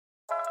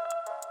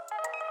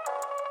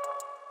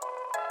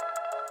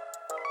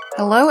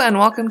Hello and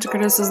welcome to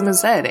Criticism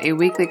is Dead, a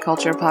weekly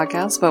culture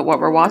podcast about what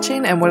we're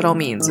watching and what it all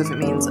means, if it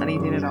means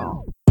anything at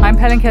all. I'm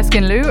Pelin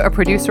Keskin-Liu, a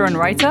producer and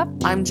writer.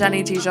 I'm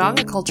Jenny T. Zhang,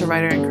 a culture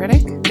writer and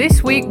critic.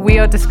 This week we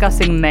are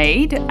discussing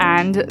Made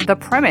and The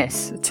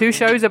Premise, two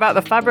shows about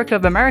the fabric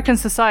of American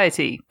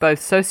society,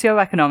 both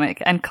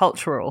socioeconomic and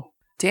cultural.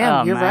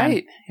 Damn, you're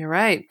right. You're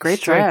right. Great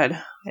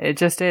thread. It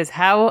just is.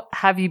 How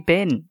have you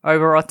been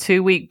over our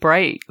 2-week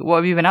break? What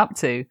have you been up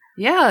to?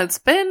 Yeah,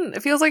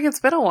 it feels like it's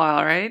been a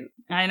while, right?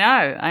 I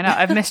know.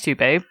 I've missed you,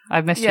 babe.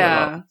 I've missed you a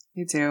lot. Yeah,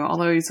 me too.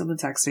 Although you've been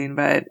texting,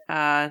 but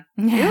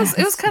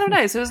it was kind of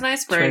nice. It was a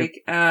nice break.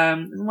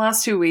 In the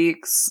last 2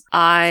 weeks,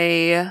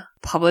 I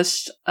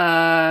published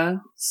a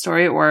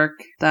story at work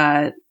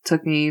that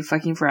took me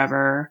fucking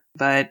forever,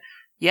 but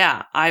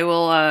yeah, I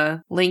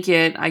will link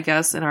it, I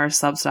guess, in our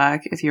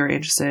Substack if you're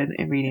interested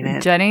in reading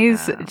it.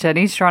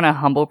 Jenny's trying to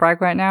humble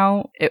brag right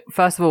now.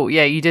 First of all,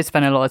 yeah, you did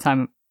spend a lot of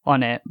time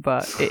on it,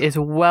 but it is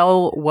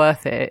well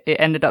worth it. It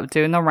ended up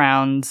doing the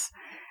rounds,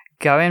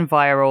 going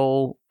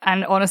viral,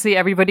 and honestly,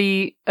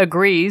 everybody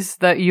agrees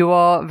that you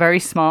are very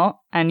smart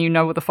and you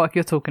know what the fuck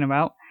you're talking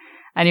about.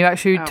 And you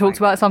actually talked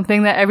about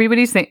something that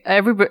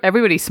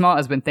everybody smart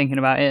has been thinking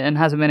about it and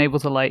hasn't been able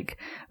to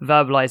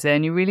verbalize it.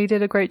 And you really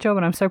did a great job,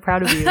 and I'm so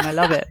proud of you, and I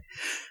love it.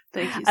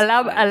 Thank you.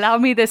 Allow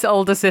me this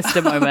older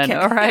sister moment. Okay,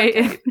 all right.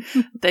 Okay.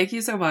 Thank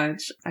you so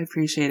much. I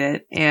appreciate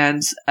it.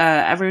 And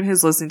everyone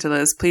who's listening to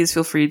this, please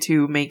feel free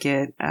to make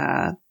it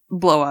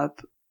blow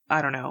up.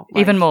 I don't know.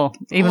 Even more.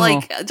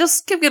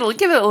 Just give it a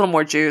little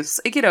more juice.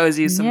 It could always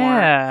use some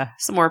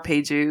more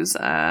page views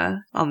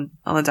on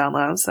the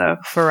download. So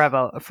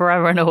forever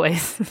and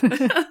always.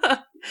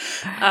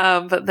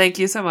 But thank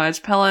you so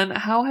much, Pelin.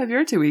 How have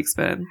your 2 weeks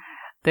been?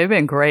 They've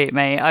been great,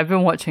 mate. I've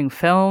been watching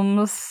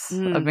films.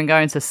 I've been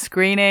going to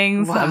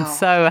screenings. Wow. I'm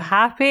so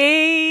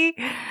happy.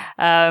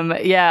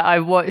 I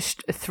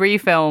watched 3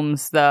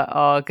 films that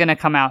are going to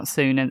come out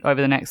soon and over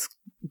the next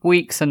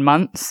weeks and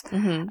months,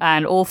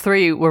 and all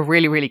 3 were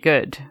really, really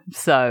good.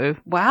 So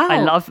wow,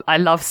 I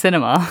love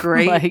cinema.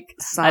 Great,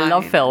 I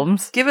love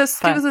films. Give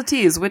us a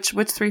tease. Which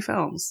 3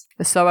 films?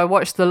 So I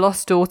watched The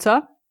Lost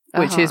Daughter,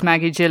 which is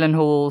Maggie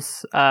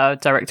Gyllenhaal's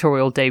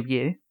directorial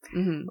debut,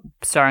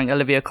 starring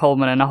Olivia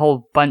Colman and a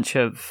whole bunch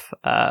of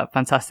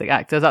fantastic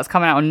actors. That's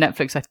coming out on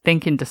Netflix, I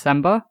think, in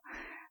December.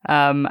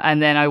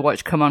 And then I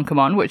watched Come On, Come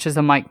On, which is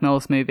a Mike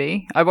Mills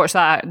movie. I watched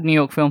that at New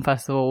York Film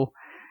Festival.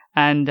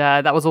 And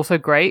that was also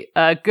great.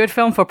 A good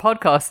film for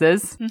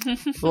podcasters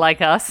like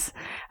us.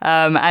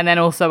 And then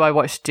also I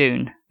watched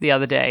Dune the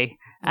other day.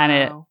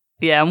 And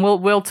and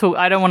we'll talk.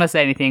 I don't want to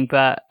say anything,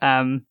 but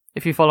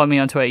if you follow me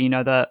on Twitter, you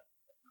know that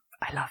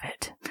I love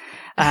it.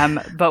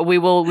 But we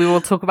will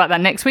talk about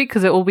that next week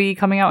because it will be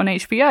coming out on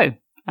HBO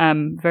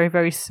very,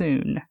 very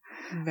soon.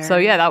 So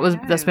yeah,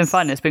 that's been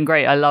fun. It's been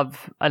great. I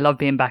love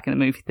being back in the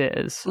movie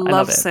theaters. I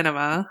love it.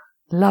 Cinema.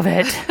 Love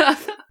it.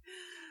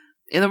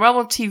 In the realm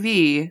of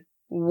TV,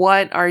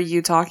 what are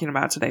you talking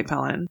about today,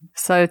 Pelin?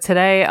 So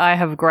today I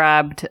have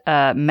grabbed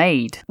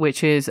Made,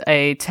 which is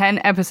a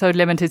 10-episode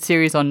limited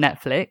series on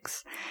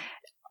Netflix.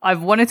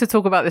 I've wanted to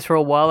talk about this for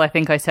a while. I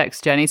think I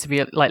texted Jenny to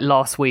be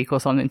last week or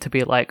something to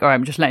be like, all right,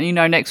 I'm just letting you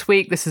know next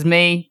week, this is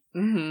me.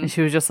 And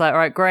she was just like, all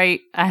right,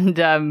 great. And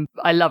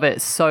I love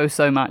it so,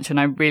 so much. And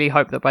I really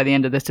hope that by the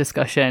end of this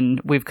discussion,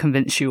 we've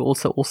convinced you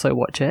also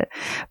watch it.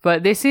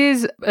 But this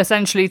is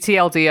essentially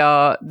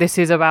TLDR. This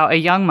is about a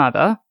young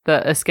mother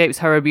that escapes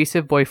her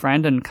abusive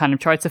boyfriend and kind of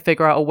tries to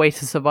figure out a way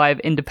to survive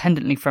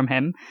independently from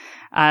him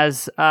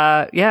as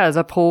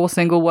a poor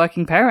single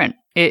working parent.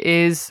 It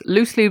is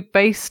loosely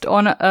based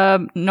on a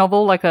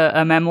novel,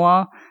 a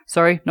memoir.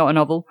 Sorry, not a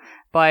novel,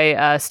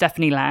 by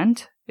Stephanie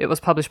Land. It was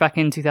published back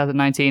in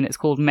 2019. It's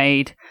called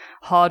Made,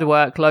 Hard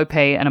Work, Low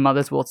Pay, and a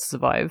Mother's Will to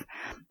Survive.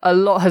 A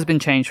lot has been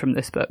changed from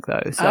this book,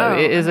 though. So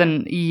it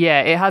isn't,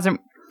 it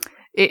hasn't,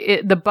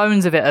 the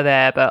bones of it are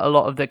there, but a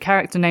lot of the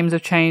character names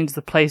have changed.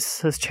 The place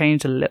has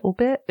changed a little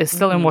bit. It's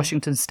still in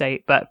Washington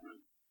State, but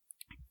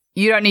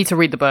you don't need to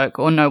read the book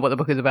or know what the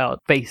book is about,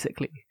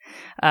 basically.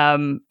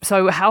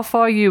 So how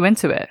far are you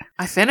into it?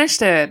 I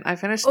finished it.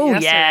 Oh,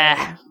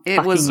 yeah.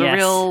 It was a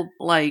real,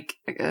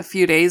 a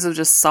few days of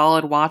just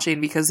solid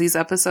watching because these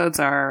episodes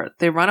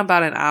they run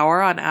about an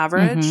hour on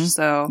average.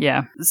 So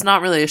yeah, it's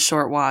not really a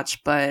short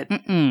watch, but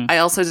I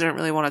also didn't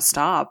really want to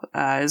stop.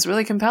 It was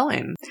really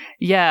compelling.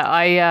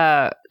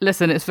 Yeah,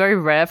 listen, it's very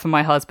rare for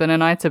my husband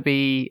and I to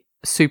be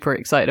super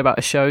excited about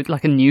a show,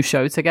 like a new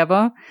show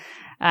together.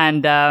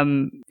 And,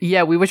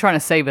 we were trying to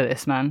savor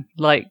this, man.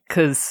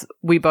 Cause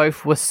we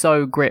both were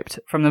so gripped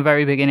from the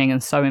very beginning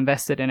and so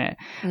invested in it.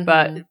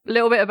 But a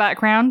little bit of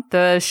background.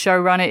 The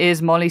showrunner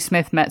is Molly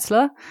Smith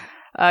Metzler.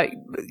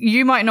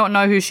 You might not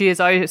know who she is.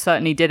 I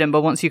certainly didn't.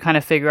 But once you kind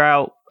of figure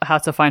out how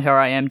to find her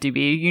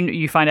IMDb,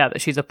 you find out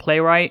that she's a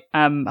playwright.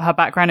 Her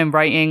background in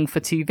writing for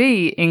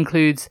TV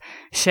includes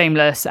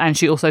Shameless, and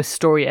she also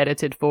story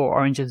edited for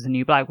Orange is the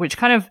New Black, which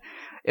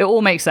it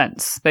all makes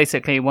sense,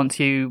 basically,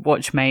 once you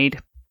watch Made.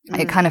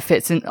 It kind of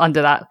fits in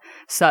under that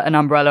certain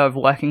umbrella of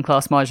working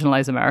class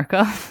marginalized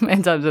America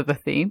in terms of the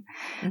theme.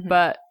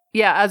 But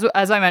Yeah,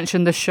 as I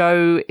mentioned, the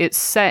show, it's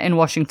set in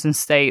Washington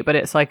State, but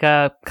it's like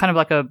a kind of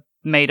like a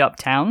made-up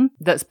town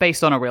that's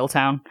based on a real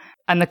town.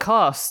 And the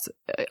cast,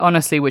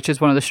 honestly, which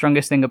is one of the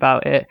strongest thing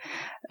about it,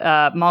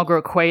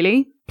 Margaret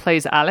Qualley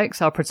plays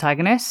Alex, our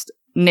protagonist.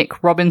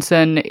 Nick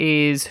Robinson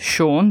is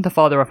Sean, the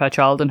father of her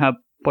child and her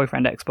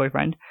boyfriend,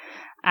 ex-boyfriend.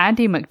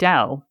 Andy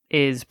McDowell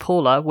is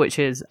Paula, which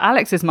is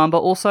Alex's mum, but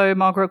also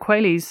Margaret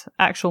Qualley's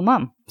actual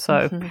mum.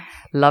 So,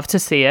 love to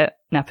see it.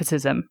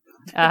 Nepotism.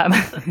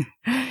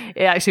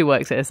 It actually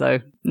works here, so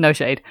no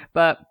shade.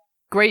 But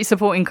great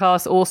supporting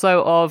cast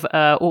also of,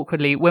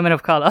 awkwardly, women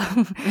of colour,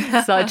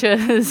 such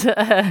as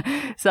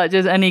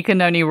Anika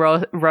Noni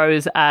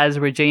Rose as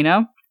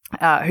Regina.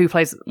 Who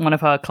plays one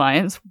of her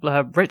clients,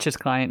 her richest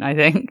client, I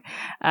think.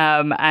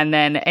 And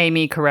then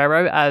Amy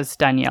Carrero as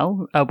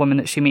Danielle, a woman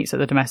that she meets at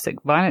the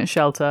domestic violence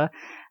shelter.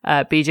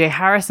 BJ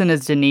Harrison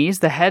as Denise,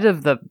 the head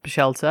of the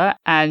shelter.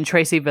 And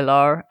Tracy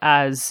Villar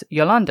as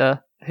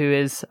Yolanda, who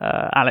is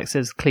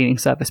Alex's cleaning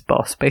service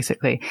boss,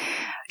 basically.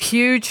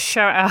 Huge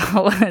shout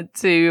out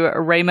to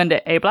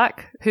Raymond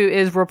Ablack, who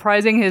is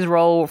reprising his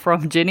role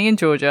from Ginny in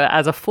Georgia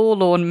as a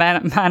forlorn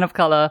man of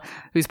color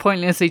who's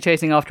pointlessly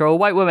chasing after a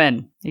white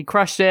woman. He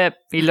crushed it.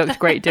 He looked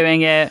great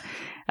doing it.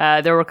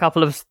 There were a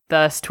couple of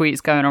thirst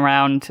tweets going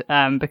around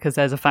because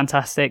there's a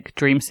fantastic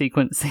dream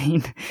sequence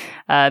scene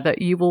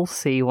that you will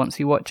see once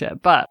you watch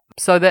it. But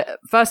so the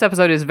first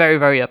episode is very,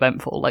 very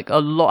eventful. Like, a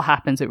lot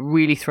happens. It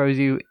really throws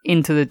you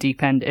into the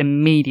deep end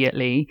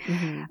immediately.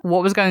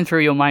 What was going through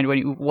your mind when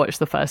you watched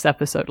the first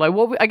episode? Like,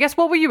 what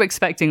were you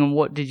expecting, and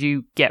what did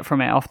you get from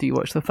it after you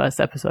watched the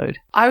first episode?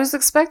 I was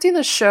expecting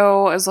the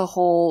show as a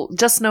whole,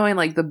 just knowing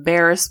like the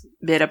barest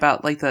bit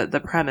about like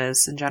the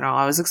premise in general.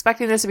 I was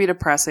expecting it to be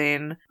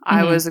depressing.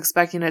 I was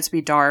expecting it to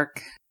be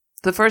dark.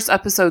 The first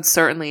episode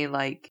certainly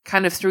like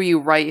kind of threw you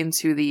right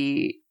into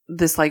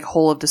this like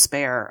hole of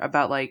despair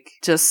about like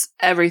just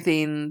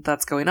everything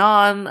that's going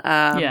on.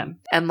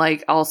 And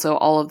like also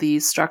all of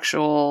these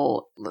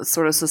structural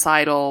sort of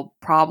societal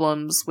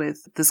problems with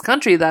this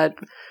country that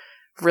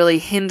really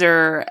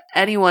hinder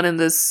anyone in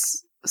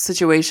this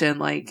situation,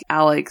 like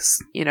Alex,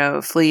 you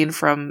know, fleeing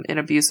from an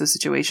abusive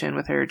situation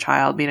with her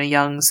child, being a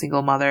young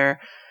single mother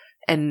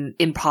and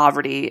in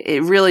poverty.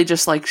 It really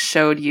just like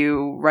showed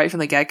you right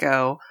from the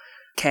get-go,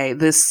 okay,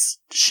 this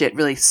shit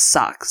really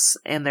sucks,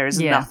 and there's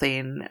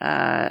nothing,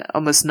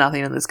 almost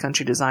nothing in this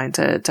country designed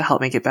to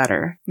help make it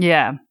better.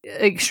 Yeah,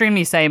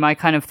 extremely same. I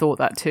kind of thought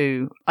that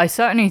too. I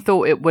certainly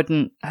thought it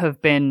wouldn't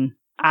have been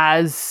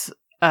as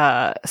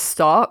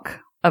stark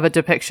of a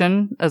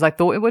depiction as I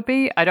thought it would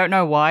be. I don't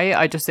know why.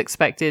 I just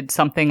expected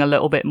something a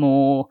little bit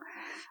more,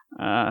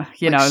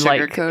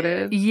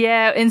 sugar-coated?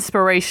 Yeah,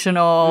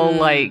 inspirational,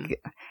 like,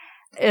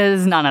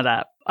 is none of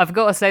that. I've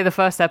got to say, the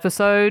first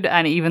episode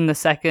and even the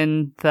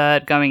second,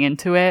 third going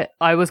into it,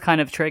 I was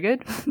kind of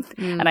triggered.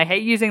 And I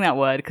hate using that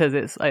word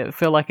because I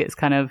feel like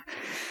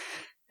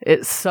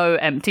it's so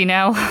empty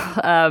now.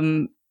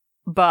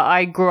 But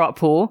I grew up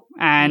poor,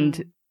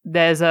 and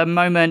there's a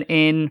moment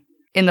in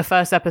the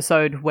first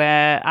episode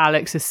where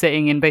Alex is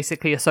sitting in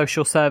basically a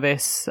social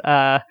service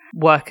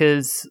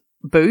worker's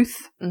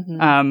booth,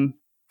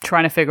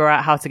 trying to figure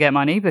out how to get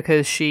money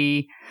because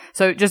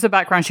so just a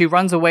background, she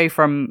runs away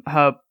from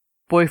her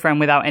boyfriend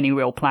without any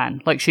real plan.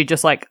 Like, she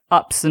just like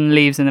ups and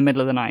leaves in the middle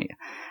of the night.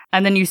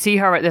 And then you see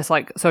her at this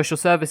like social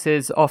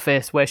services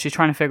office where she's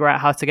trying to figure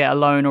out how to get a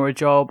loan or a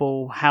job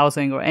or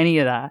housing or any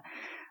of that.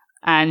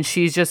 And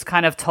she's just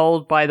kind of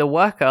told by the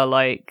worker,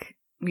 like,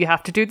 you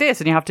have to do this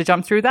and you have to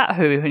jump through that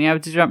hoop and you have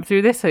to jump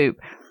through this hoop.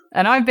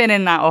 And I've been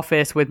in that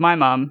office with my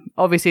mum.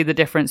 Obviously, the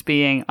difference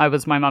being I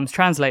was my mum's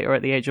translator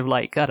at the age of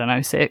like, I don't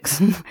know,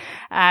 6.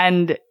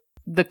 And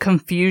the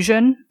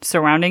confusion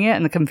surrounding it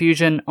and the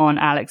confusion on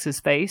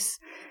Alex's face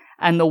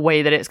and the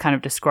way that it's kind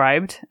of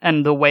described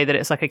and the way that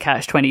it's like a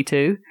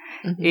catch-22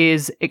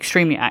 is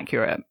extremely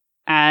accurate.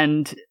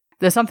 And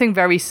there's something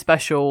very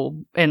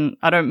special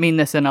I don't mean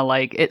this in a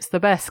like, it's the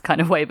best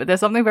kind of way, but there's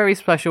something very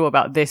special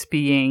about this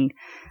being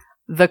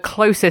the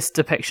closest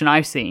depiction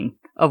I've seen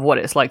of what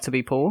it's like to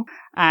be poor.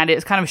 And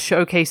it's kind of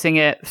showcasing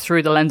it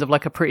through the lens of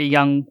like a pretty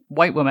young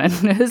white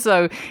woman.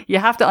 So you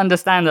have to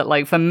understand that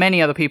like for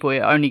many other people, it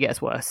only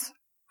gets worse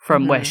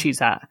from where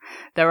she's at.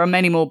 There are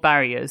many more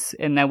barriers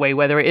in their way,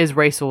 whether it is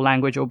race or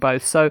language or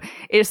both. So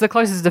it's the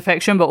closest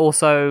depiction, but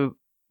also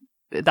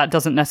that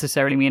doesn't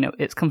necessarily mean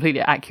it's completely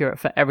accurate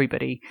for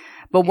everybody.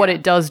 But what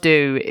it does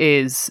do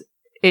is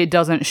it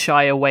doesn't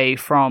shy away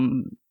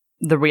from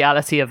the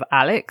reality of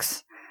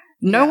Alex.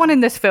 No one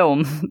in this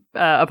film,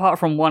 apart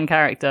from one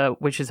character,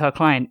 which is her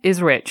client,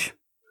 is rich.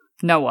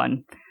 No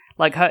one.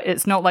 Like,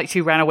 it's not like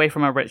she ran away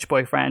from a rich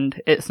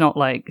boyfriend. It's not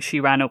like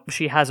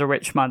she has a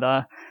rich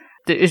mother.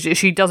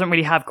 She doesn't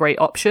really have great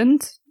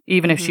options,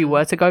 even if she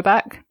were to go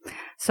back.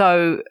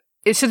 So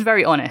it's just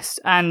very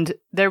honest. And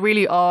there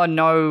really are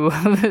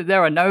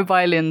there are no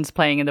violins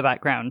playing in the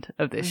background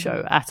of this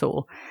show at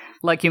all.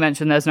 Like you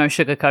mentioned, there's no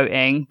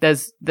sugarcoating.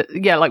 There's,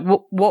 like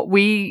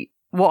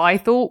what I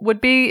thought would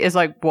be is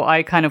like what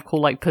I kind of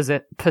call like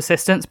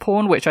persistence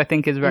porn, which I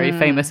think is very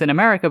famous in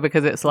America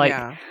because it's like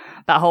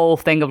that whole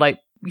thing of like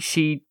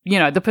she, you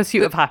know, the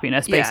pursuit of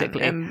happiness,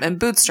 basically. And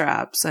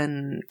bootstraps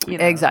and, you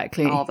know,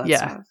 exactly. all that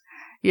stuff.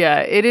 Yeah,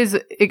 it is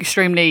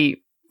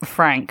extremely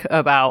frank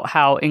about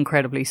how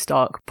incredibly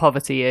stark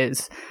poverty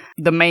is.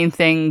 The main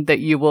thing that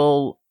you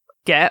will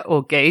get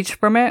or gauge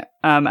from it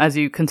as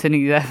you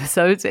continue the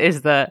episodes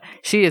is that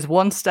she is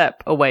one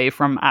step away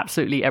from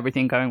absolutely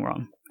everything going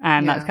wrong.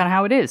 And that's kind of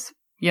how it is.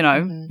 You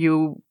know,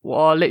 you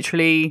are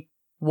literally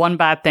one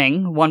bad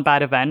thing, one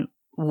bad event,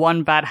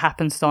 one bad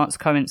happenstance,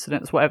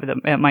 coincidence, whatever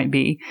it might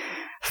be,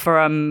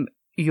 from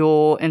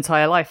your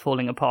entire life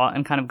falling apart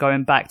and kind of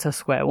going back to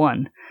square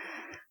one.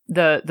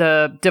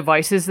 The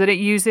devices that it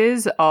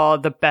uses are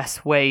the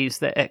best ways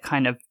that it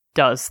kind of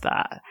does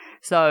that.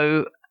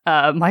 So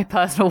my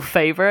personal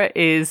favorite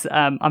is,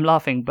 I'm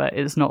laughing, but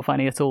it's not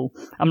funny at all.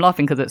 I'm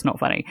laughing because it's not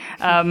funny.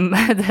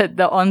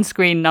 The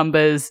on-screen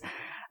numbers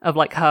of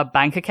like her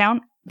bank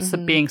account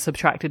being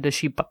subtracted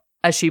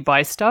as she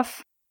buys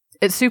stuff.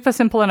 It's super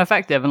simple and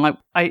effective. And like,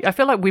 I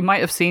feel like we might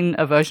have seen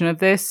a version of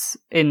this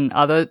in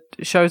other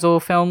shows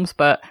or films,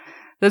 but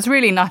there's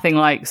really nothing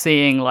like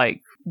seeing like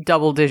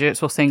double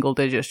digits or single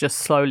digits just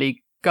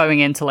slowly going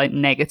into like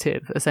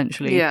negative,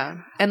 essentially. Yeah.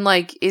 And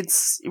like,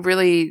 it's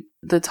really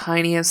the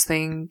tiniest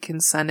thing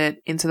can send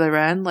it into the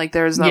red. Like,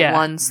 there's that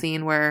one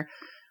scene where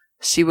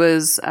she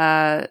was,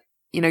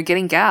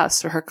 getting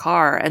gas for her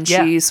car, and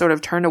she sort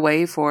of turned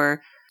away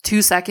for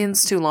 2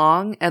 seconds too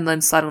long, and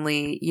then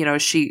suddenly,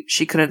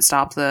 she couldn't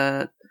stop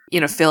the,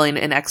 filling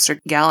an extra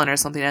gallon or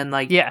something, and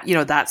like,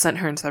 that sent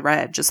her into the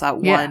red. Just that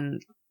one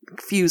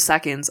few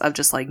seconds of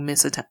just like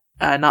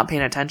not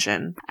paying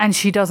attention. And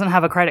she doesn't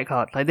have a credit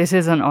card. Like, this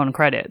isn't on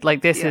credit.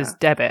 Like, this is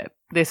debit.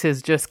 This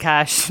is just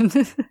cash.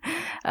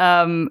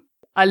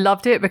 I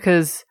loved it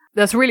because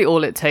that's really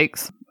all it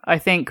takes. I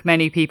think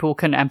many people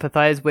can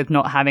empathize with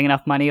not having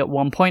enough money at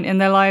one point in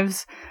their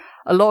lives.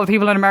 A lot of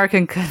people in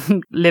America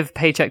can live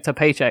paycheck to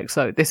paycheck,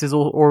 so this is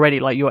already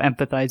like you're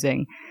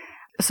empathizing.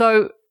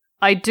 So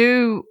I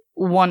do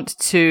want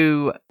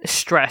to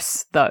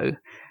stress, though,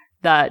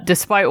 that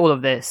despite all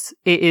of this,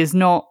 it is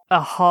not a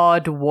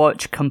hard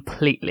watch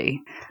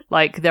completely.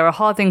 Like, there are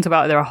hard things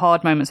about it, there are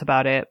hard moments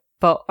about it,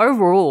 but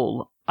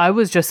overall, I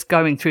was just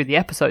going through the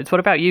episodes. What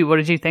about you? What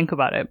did you think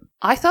about it?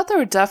 I thought there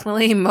were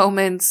definitely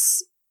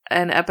moments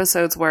and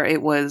episodes where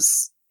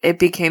it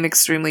became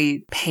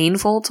extremely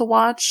painful to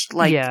watch.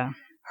 Like,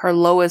 her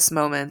lowest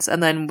moments.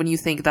 And then when you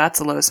think that's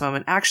the lowest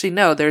moment, actually,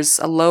 no, there's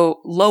a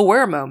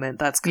lower moment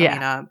that's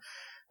coming up,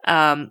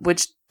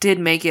 which did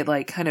make it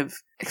like kind of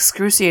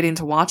excruciating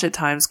to watch at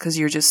times, because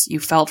you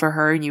felt for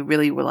her and you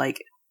really were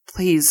like,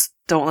 please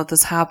don't let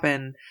this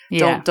happen.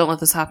 Don't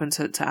let this happen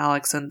to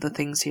Alex and the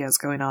things he has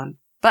going on.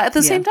 But at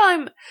the same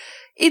time,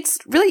 it's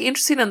really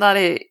interesting in that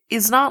it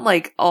is not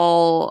like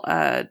all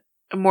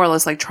more or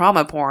less like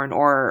trauma porn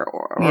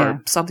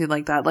or something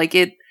like that. Like,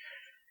 it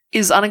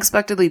is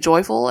unexpectedly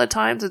joyful at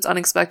times. It's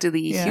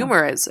unexpectedly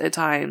humorous at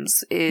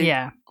times.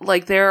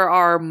 Like, there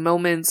are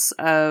moments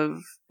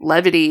of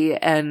levity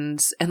and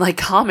like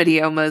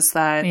comedy almost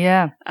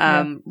that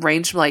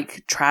range from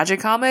like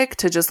tragicomic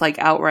to just like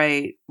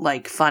outright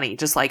like funny,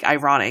 just like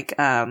ironic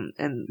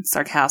and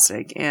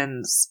sarcastic.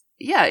 And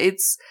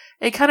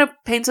it kind of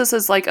paints us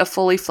as like a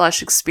fully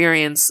fleshed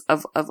experience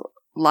of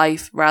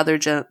life rather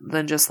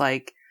than just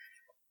like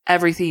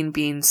everything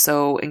being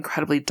so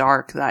incredibly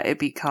dark that it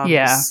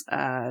becomes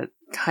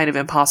kind of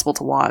impossible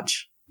to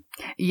watch.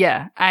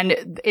 Yeah,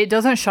 and it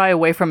doesn't shy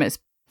away from its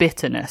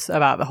bitterness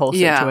about the whole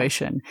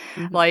situation.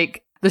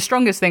 Like, the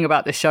strongest thing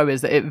about this show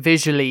is that it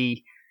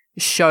visually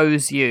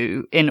shows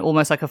you in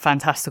almost like a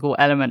fantastical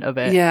element of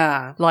it.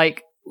 Yeah.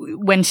 Like,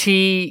 when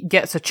she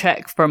gets a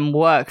check from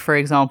work, for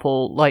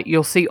example, like,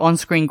 you'll see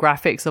on-screen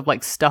graphics of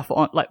like stuff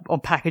on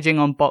packaging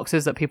on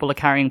boxes that people are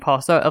carrying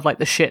past her, of like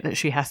the shit that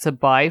she has to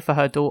buy for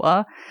her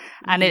daughter.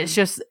 And it's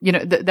just,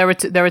 there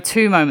are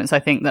two moments I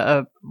think that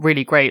are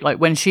really great. Like,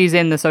 when she's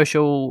in the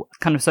social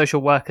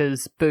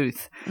workers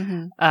booth,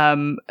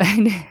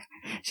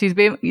 she's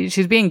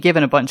being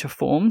given a bunch of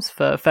forms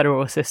for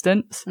federal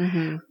assistance.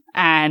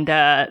 And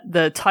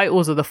the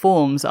titles of the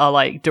forms are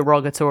like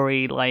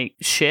derogatory, like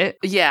shit.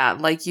 Yeah,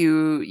 like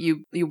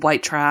you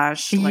white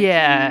trash.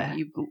 Like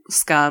you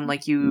scum.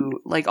 Like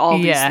you like all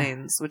these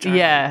things, which are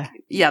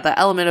the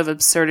element of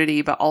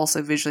absurdity, but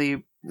also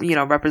visually,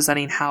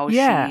 representing how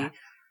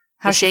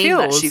she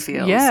feels.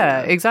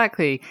 Yeah,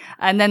 exactly.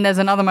 And then there's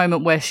another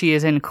moment where she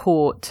is in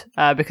court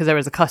because there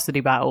is a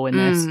custody battle in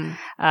this,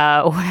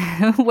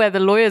 where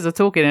the lawyers are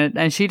talking,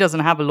 and she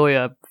doesn't have a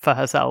lawyer for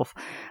herself,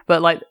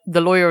 but like the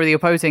lawyer of the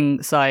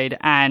opposing side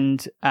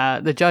and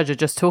the judge are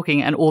just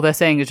talking, and all they're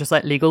saying is just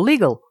like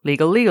legal,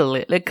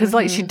 because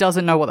like she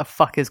doesn't know what the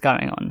fuck is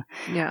going on.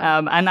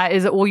 And that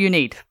is all you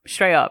need,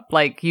 straight up.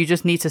 Like, you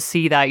just need to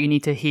see that, you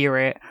need to hear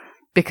it,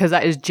 because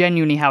that is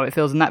genuinely how it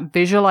feels. And that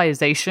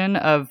visualization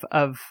of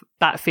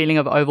that feeling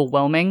of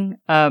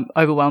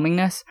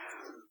overwhelmingness,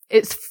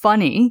 it's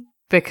funny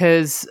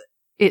because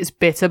it's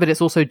bitter, but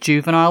it's also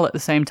juvenile at the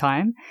same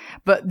time.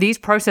 But these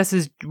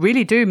processes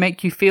really do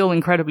make you feel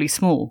incredibly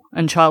small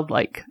and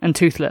childlike and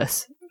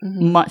toothless.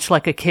 much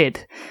like a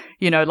kid.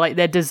 You know, like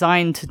they're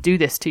designed to do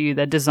this to you.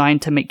 They're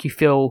designed to make you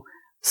feel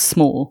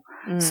small.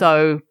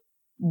 So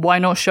why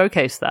not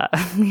showcase that?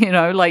 You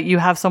know, like you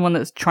have someone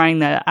that's trying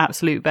their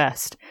absolute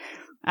best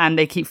and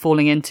they keep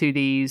falling into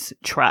these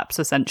traps,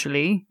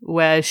 essentially,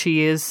 where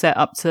she is set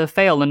up to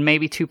fail and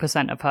maybe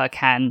 2% of her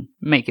can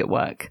make it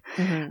work.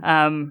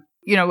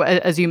 You know,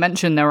 as you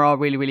mentioned, there are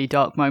really, really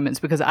dark moments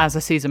because as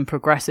the season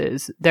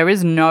progresses, there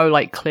is no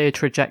like clear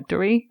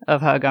trajectory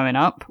of her going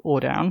up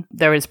or down.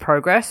 There is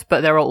progress,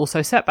 but there are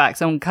also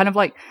setbacks. And kind of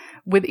like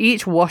with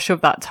each wash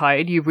of that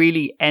tide, you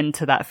really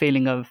enter that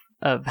feeling of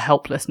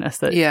helplessness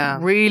that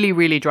really,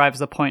 really drives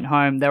the point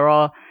home. There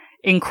are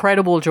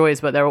incredible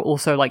joys, but there are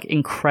also like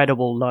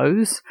incredible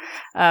lows.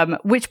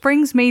 Which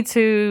brings me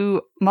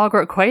to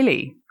Margaret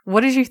Qualley.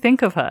 What did you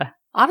think of her?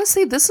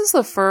 Honestly, this is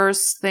the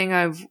first thing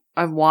I've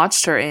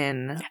watched her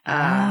in.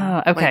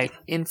 Okay. Like,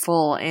 in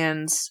full,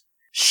 and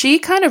she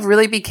kind of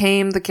really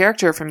became the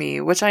character for me,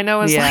 which I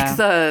know is like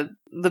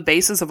the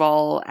basis of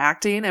all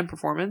acting and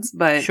performance.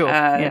 But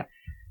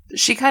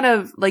she kind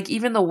of like,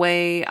 even the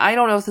way, I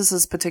don't know if this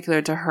is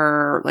particular to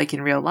her, like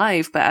in real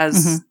life, but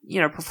as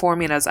you know,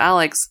 performing as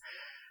Alex,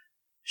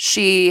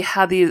 she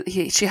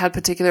had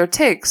particular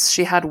tics.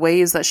 She had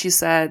ways that she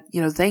said,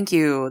 you know, thank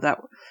you,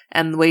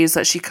 and ways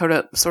that she could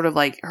have sort of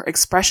like her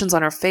expressions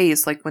on her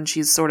face, like when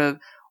she's sort of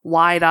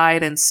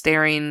wide-eyed and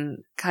staring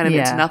kind of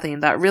into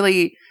nothing, that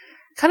really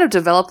kind of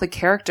developed the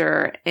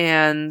character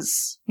and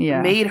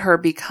made her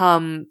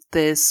become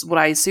this, what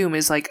I assume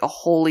is like a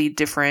wholly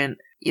different,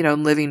 you know,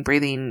 living,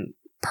 breathing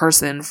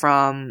person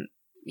from,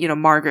 you know,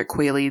 Margaret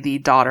Qualley, the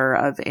daughter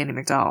of Andie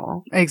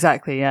MacDowell.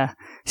 Exactly, yeah.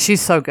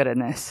 She's so good in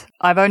this.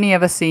 I've only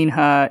ever seen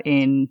her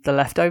in The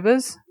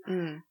Leftovers.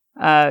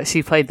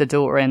 She played the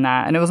daughter in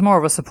that, and it was more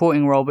of a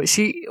supporting role, but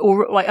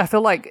I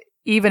feel like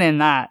even in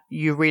that,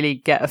 you really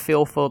get a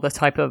feel for the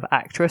type of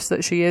actress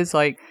that she is.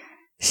 Like,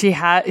 she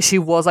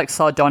was like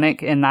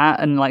sardonic in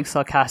that and like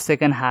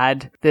sarcastic and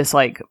had this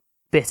like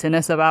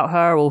bitterness about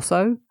her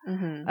also.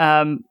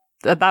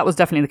 That was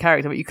definitely the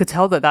character, but you could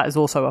tell that is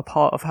also a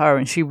part of her,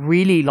 and she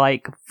really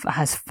like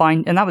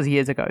and that was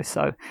years ago,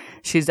 so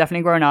she's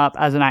definitely grown up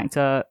as an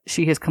actor.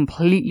 She has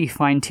completely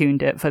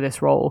fine-tuned it for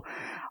this role.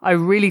 I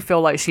really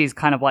feel like she's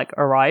kind of like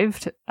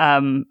arrived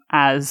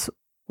as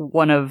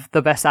one of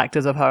the best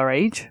actors of her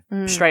age,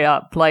 straight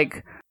up.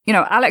 Like, you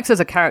know, Alex as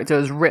a character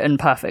is written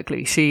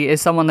perfectly. She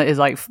is someone that is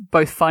like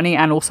both funny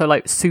and also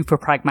like super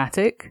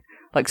pragmatic,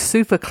 like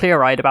super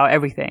clear-eyed about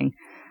everything,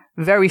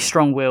 very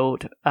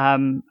strong-willed,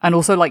 and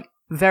also like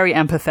very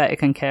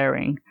empathetic and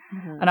caring.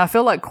 And I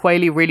feel like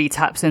Qualley really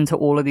taps into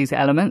all of these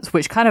elements,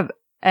 which kind of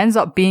ends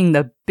up being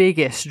the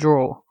biggest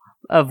draw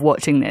of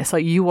watching this.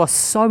 Like, you are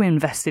so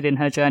invested in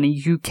her journey,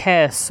 you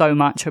care so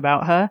much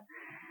about her.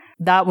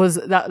 That was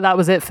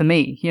it for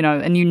me, you know,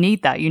 and you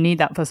need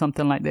that for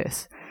something like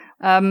this.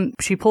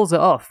 She pulls it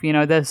off, you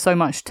know. There's so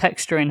much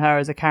texture in her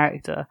as a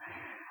character.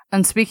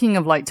 And speaking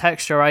of like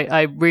texture,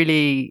 I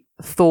really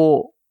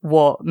thought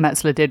what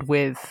Metzler did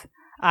with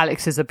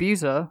Alex's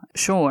abuser,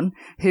 Sean,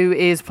 who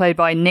is played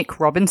by Nick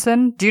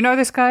Robinson. Do you know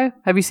this guy?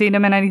 Have you seen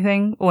him in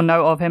anything or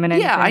know of him in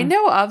anything? Yeah, I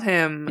know of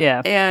him.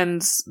 Yeah.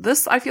 And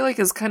this, I feel like,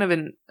 is kind of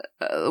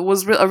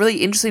was a really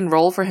interesting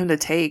role for him to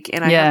take.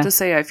 And I have to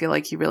say, I feel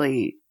like he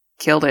really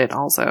killed it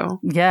also.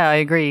 Yeah, I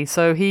agree.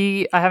 So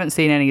I haven't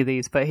seen any of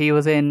these, but he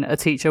was in A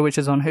Teacher, which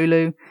is on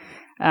Hulu.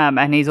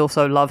 And he's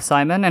also Love,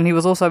 Simon. And he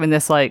was also in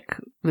that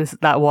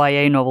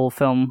YA novel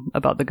film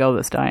about the girl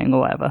that's dying or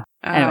whatever.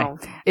 Oh. Anyway,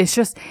 it's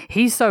just,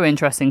 he's so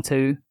interesting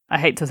too. I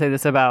hate to say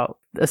this about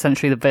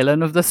essentially the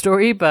villain of the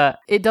story, but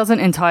it doesn't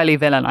entirely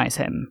villainize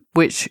him,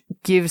 which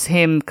gives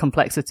him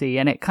complexity,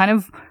 and it kind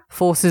of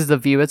forces the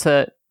viewer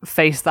to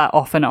face that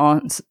often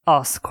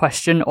asked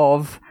question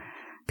of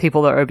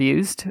people that are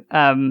abused,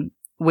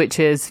 which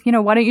is, you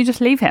know, why don't you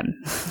just leave him?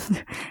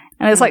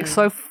 And it's like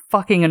so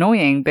fucking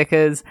annoying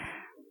because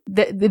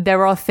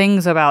there are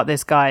things about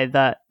this guy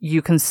that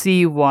you can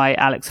see why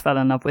Alex fell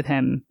in love with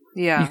him.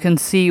 Yeah. You can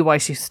see why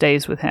she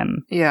stays with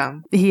him. Yeah.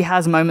 He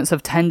has moments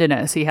of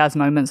tenderness. He has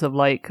moments of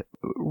like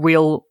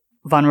real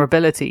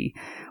vulnerability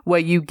where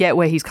you get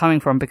where he's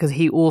coming from, because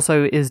he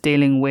also is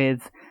dealing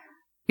with,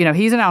 you know,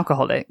 he's an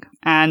alcoholic,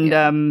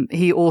 and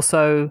he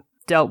also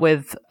dealt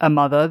with a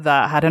mother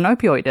that had an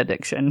opioid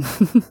addiction.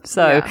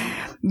 So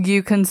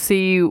you can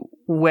see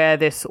where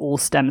this all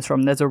stems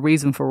from. There's a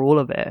reason for all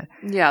of it.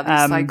 Yeah,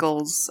 these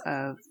cycles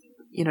of,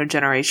 you know,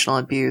 generational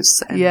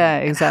abuse. And,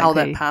 exactly. And how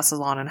that passes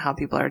on and how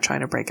people are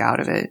trying to break out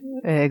of it.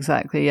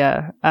 Exactly,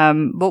 yeah.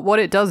 But what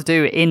it does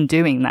do in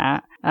doing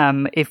that,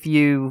 if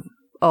you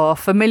are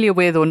familiar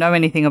with or know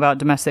anything about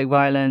domestic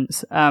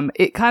violence,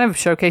 it kind of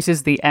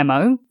showcases the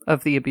MO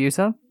of the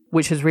abuser,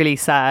 which is really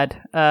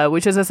sad,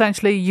 which is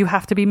essentially, you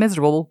have to be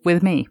miserable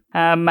with me.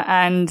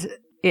 And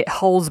it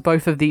holds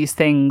both of these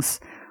things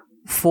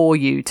for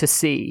you to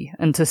see,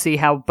 and to see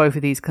how both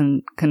of these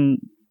can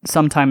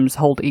sometimes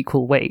hold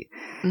equal weight.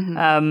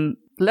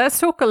 Let's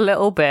talk a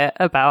little bit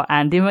about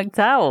Andie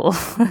MacDowell.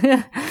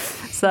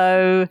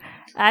 So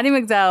Andie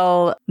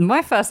MacDowell,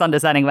 my first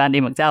understanding of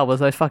Andie MacDowell was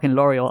those fucking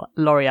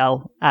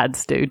L'Oreal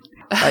ads, dude.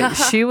 Like,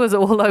 she was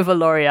all over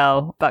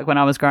L'Oreal back when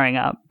I was growing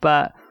up.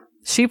 But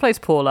she plays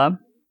Paula,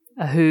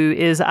 who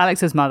is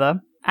Alex's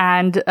mother.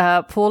 And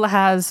Paula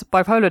has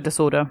bipolar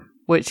disorder,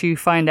 which you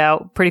find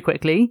out pretty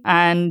quickly.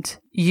 And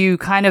you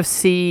kind of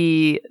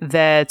see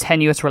their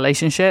tenuous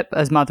relationship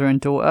as mother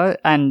and daughter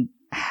and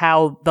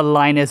how the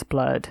line is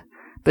blurred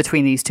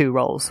between these two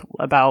roles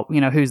about, you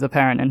know, who's the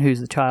parent and who's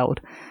the child.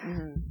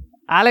 Mm-hmm.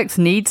 Alex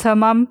needs her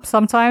mum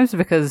sometimes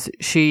because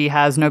she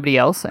has nobody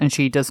else and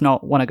she does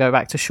not want to go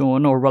back to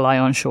Sean or rely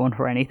on Sean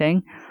for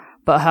anything.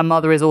 But her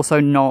mother is also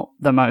not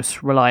the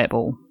most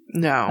reliable.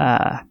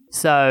 No.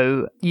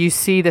 So you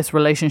see this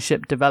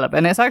relationship develop,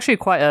 and it's actually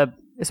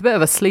it's a bit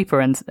of a sleeper,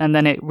 and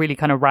then it really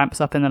kind of ramps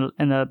up in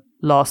the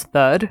last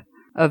third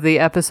of the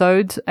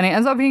episodes, and it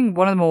ends up being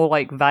one of the more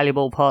like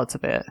valuable parts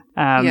of it.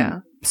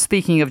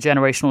 Speaking of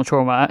generational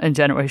trauma and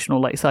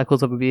generational like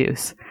cycles of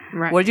abuse,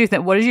 right. What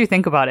did you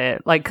think about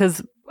it? Like,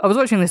 because I was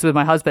watching this with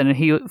my husband, and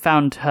he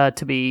found her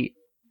to be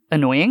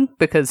annoying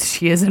because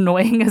she is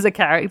annoying as a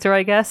character,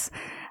 I guess.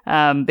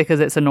 Because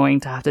it's annoying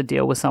to have to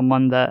deal with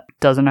someone that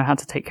doesn't know how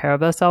to take care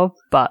of herself.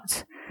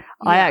 But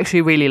I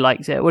actually really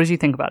liked it. What did you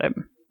think about it?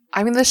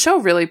 I mean, the show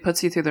really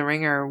puts you through the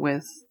ringer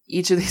with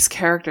each of these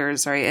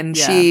characters, right? And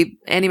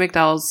Andie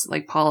MacDowell's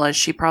like Paula,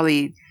 she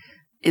probably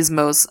is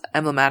most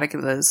emblematic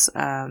of this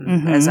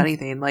as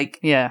anything. Like,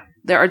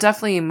 there are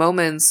definitely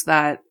moments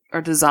that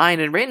are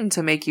designed and written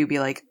to make you be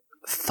like,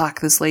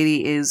 fuck, this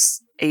lady is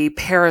a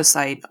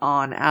parasite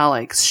on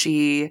Alex.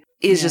 She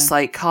is just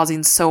like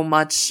causing so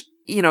much,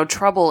 you know,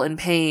 trouble and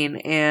pain.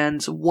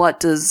 And what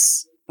do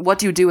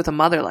you do with a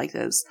mother like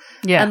this?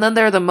 Yeah. And then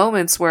there are the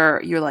moments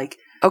where you're like,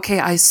 okay,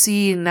 I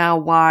see now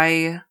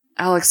why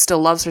Alex still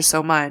loves her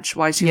so much,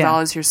 why she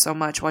values her so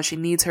much, why she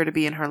needs her to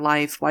be in her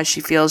life, why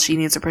she feels she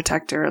needs to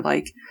protect her.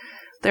 Like,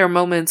 there are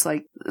moments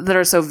like that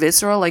are so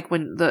visceral, like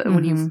when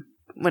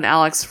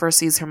Alex first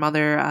sees her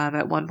mother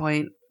at one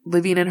point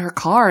living in her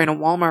car in a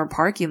Walmart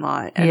parking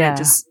lot, and it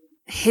just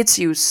hits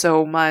you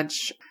so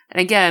much.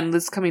 And again,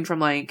 this coming from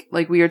like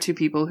we are two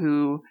people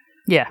who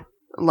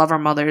love our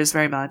mothers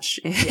very much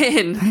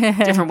in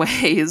different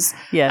ways.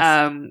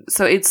 Yes.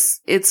 So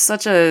it's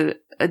such a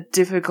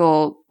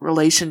difficult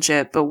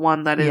relationship, but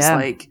one that is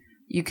like,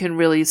 you can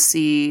really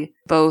see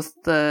both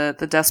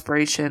the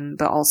desperation,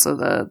 but also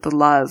the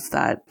love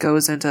that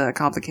goes into a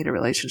complicated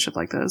relationship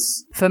like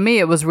this. For me,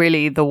 it was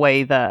really the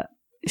way that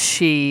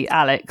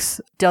Alex,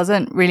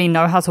 doesn't really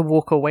know how to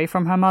walk away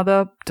from her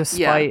mother,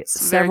 despite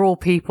several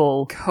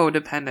people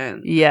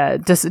codependent. Yeah,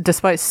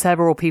 despite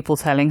several people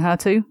telling her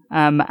to,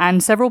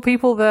 and several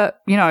people that,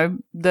 you know,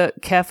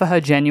 that care for her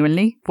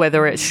genuinely,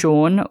 whether it's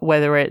Sean,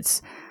 whether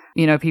it's,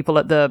 you know, people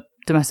at the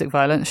domestic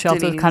violence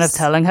shelter Denise. Kind of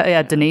telling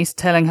her, Denise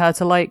telling her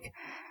to like,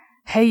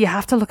 hey, you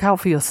have to look out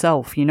for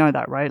yourself. You know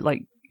that, right?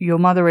 Like, your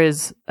mother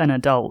is an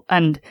adult,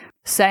 and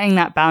setting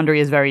that boundary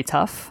is very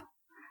tough.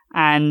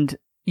 And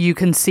you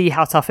can see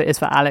how tough it is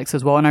for Alex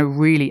as well. And I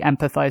really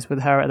empathize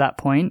with her at that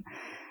point,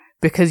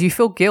 because you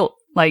feel guilt.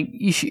 Like,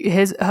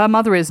 her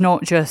mother is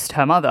not just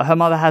her mother. Her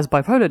mother has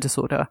bipolar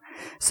disorder.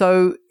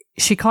 So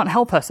she can't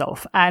help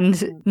herself.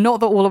 And not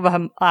that all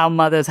of our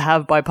mothers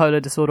have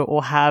bipolar disorder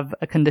or have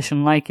a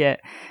condition like it,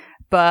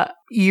 but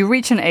you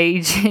reach an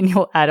age in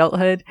your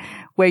adulthood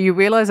where you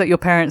realize that your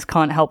parents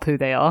can't help who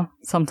they are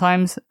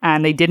sometimes,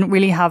 and they didn't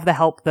really have the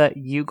help that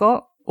you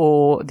got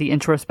or the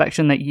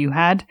introspection that you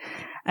had,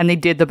 and they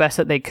did the best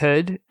that they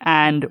could,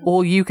 and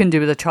all you can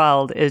do as a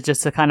child is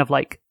just to kind of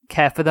like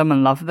care for them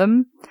and love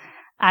them.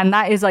 And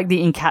that is like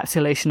the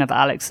encapsulation of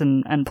Alex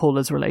and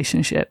Paula's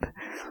relationship,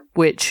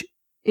 which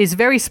is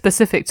very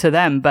specific to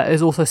them, but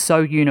is also so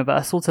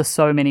universal to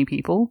so many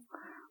people.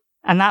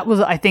 And that was,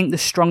 I think, the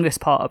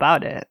strongest part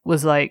about it,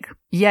 was like,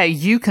 yeah,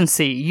 you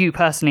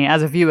personally,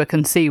 as a viewer,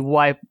 can see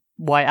why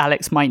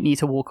Alex might need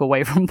to walk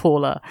away from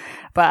Paula.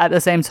 But at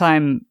the same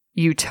time,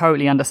 you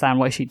totally understand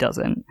why she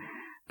doesn't.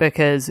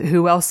 Because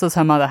who else does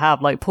her mother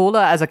have? Like,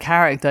 Paula as a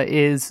character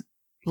is,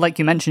 like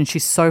you mentioned,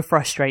 she's so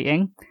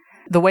frustrating.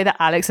 The way that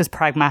Alex is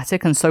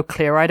pragmatic and so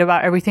clear-eyed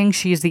about everything,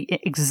 she is the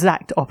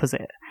exact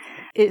opposite.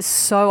 It's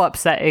so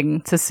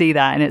upsetting to see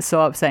that, and it's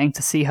so upsetting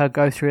to see her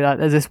go through that.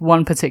 There's this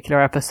one particular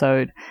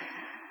episode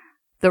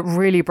that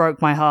really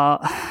broke my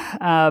heart.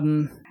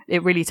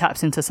 It really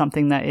taps into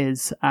something that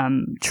is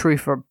true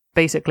for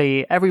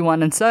basically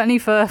everyone, and certainly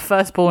for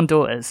firstborn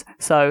daughters.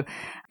 So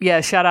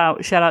yeah, shout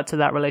out to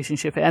that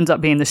relationship. It ends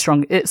up being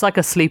it's like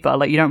a sleeper.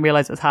 Like, you don't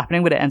realize it's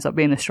happening, but it ends up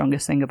being the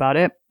strongest thing about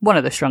it. One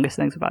of the strongest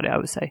things about it, I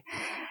would say.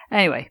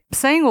 Anyway,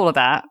 saying all of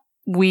that,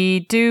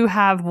 we do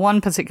have one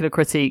particular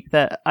critique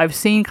that I've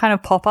seen kind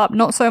of pop up,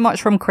 not so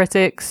much from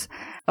critics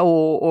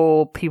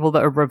or people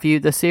that have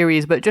reviewed the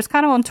series, but just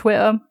kind of on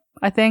Twitter,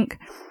 I think.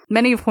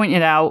 Many have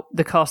pointed out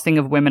the casting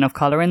of women of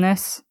color in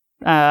this.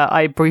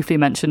 I briefly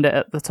mentioned it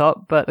at the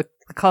top, but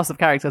the cast of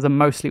characters are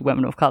mostly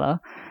women of color.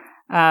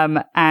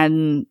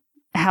 And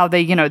how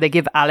they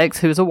give Alex,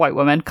 who's a white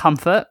woman,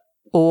 comfort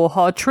or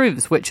hard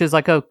truths, which is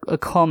like a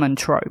common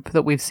trope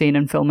that we've seen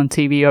in film and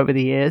TV over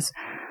the years.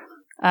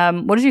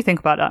 What did you think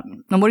about that?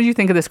 And what did you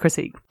think of this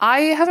critique? I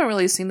haven't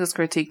really seen this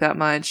critique that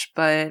much,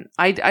 but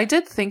I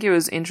did think it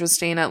was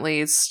interesting, at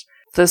least,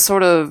 the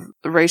sort of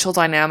racial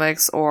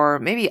dynamics, or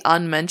maybe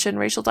unmentioned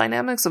racial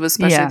dynamics, of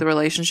especially the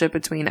relationship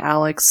between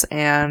Alex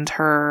and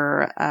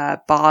her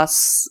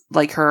boss,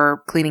 like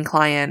her cleaning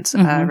client,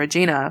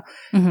 Regina,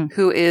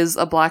 who is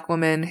a Black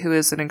woman who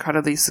is an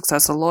incredibly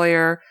successful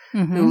lawyer,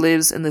 who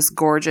lives in this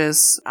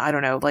gorgeous, I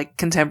don't know, like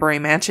contemporary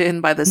mansion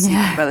by the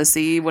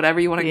sea, whatever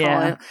you want to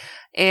call it.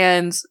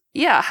 And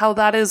how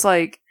that is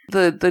like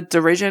the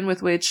derision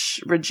with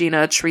which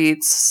Regina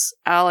treats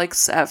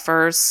Alex at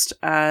first.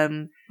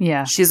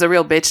 She's a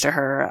real bitch to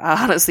her,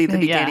 honestly, at the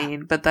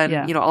beginning. But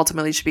then,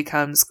 ultimately she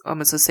becomes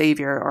almost a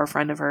savior or a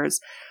friend of hers.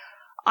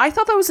 I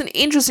thought that was an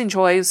interesting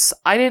choice.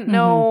 I didn't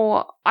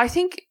know. I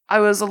think I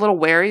was a little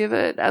wary of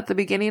it at the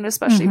beginning,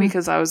 especially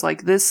because I was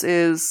like, this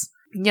is,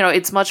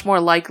 it's much more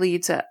likely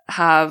to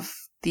have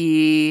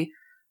the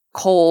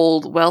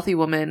cold, wealthy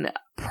woman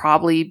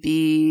probably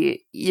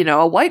be,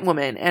 a white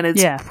woman. And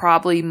it's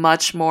probably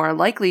much more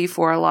likely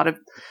for a lot of,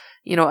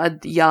 a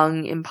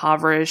young,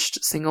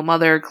 impoverished single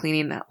mother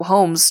cleaning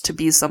homes to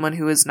be someone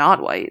who is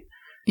not white.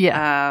 So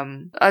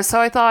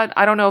I thought,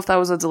 I don't know if that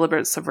was a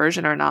deliberate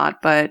subversion or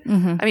not, but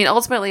I mean,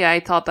 ultimately I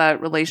thought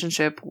that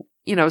relationship,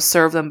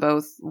 served them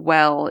both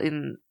well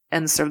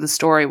and served the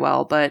story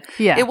well. But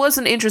it was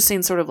an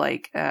interesting sort of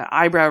like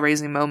eyebrow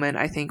raising moment,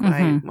 I think,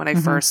 when I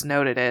first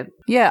noted it.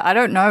 Yeah, I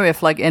don't know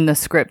if like in the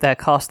script they're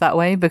cast that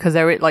way, because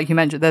there, like you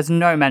mentioned, there's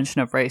no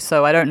mention of race.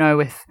 So I don't know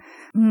if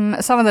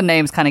some of the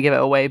names kind of give it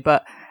away,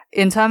 but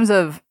in terms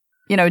of,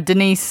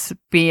 Denise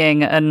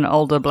being an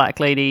older Black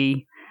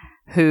lady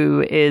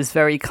who is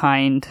very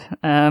kind,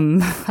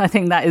 I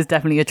think that is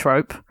definitely a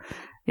trope,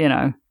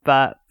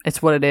 but it's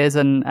what it is.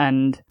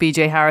 And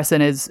BJ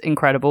Harrison is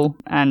incredible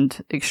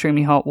and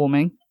extremely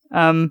heartwarming.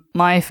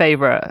 My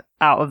favorite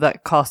out of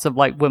that cast of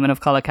like women of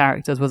color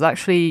characters was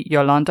actually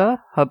Yolanda,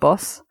 her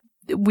boss.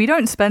 We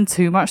don't spend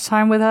too much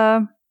time with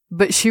her,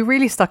 but she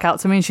really stuck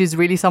out to me. She's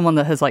really someone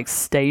that has like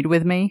stayed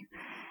with me.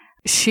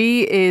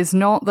 She is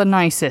not the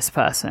nicest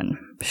person.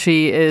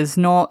 She is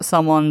not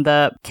someone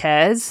that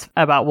cares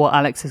about what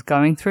Alex is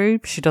going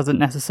through. She doesn't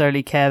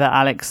necessarily care that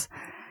Alex,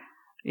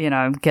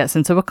 gets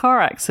into a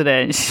car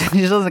accident.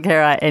 She doesn't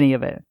care about any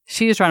of it.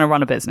 She is trying to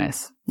run a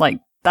business. Like,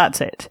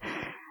 that's it.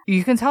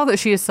 You can tell that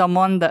she is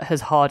someone that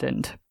has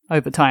hardened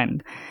over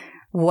time.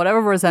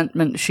 Whatever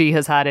resentment she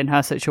has had in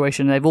her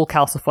situation, they've all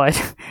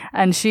calcified.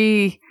 And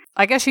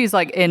I guess she's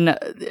like in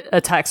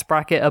a tax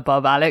bracket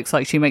above Alex.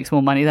 Like she makes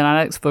more money than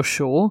Alex for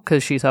sure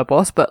because she's her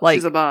boss. But like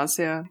she's a boss,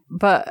 yeah.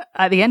 But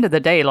at the end of the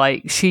day,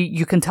 like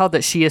you can tell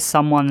that she is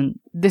someone.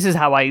 This is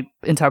how I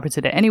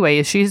interpreted it anyway.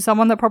 Is she's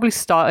someone that probably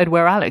started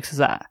where Alex is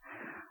at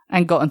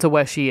and gotten to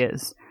where she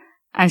is,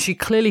 and she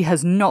clearly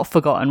has not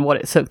forgotten what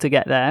it took to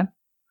get there.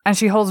 And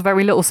she holds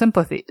very little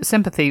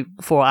sympathy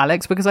for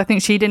Alex because I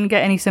think she didn't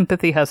get any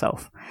sympathy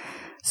herself.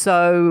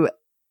 So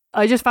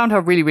I just found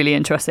her really, really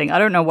interesting. I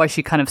don't know why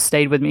she kind of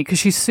stayed with me because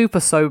she's super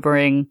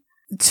sobering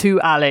to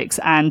Alex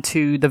and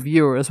to the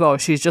viewer as well.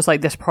 She's just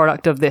like this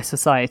product of this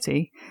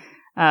society.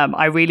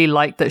 I really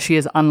like that she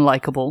is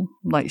unlikable.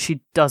 Like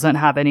she doesn't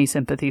have any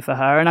sympathy for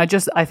her. And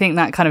I think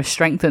that kind of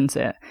strengthens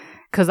it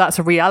because that's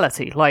a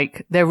reality.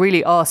 Like there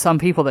really are some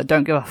people that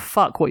don't give a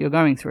fuck what you're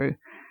going through.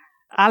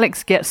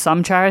 Alex gets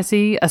some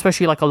charity,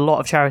 especially like a lot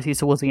of charity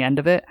towards the end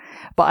of it.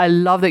 But I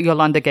love that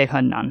Yolanda gave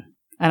her none.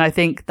 And I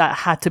think that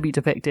had to be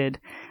depicted.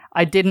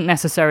 I didn't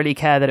necessarily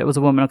care that it was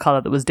a woman of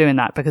color that was doing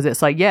that because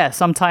it's like, yeah,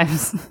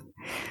 sometimes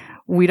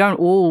we don't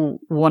all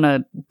want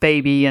to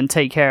baby and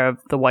take care of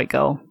the white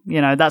girl.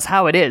 That's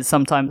how it is.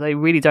 Sometimes they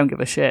really don't give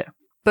a shit.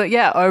 But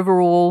yeah,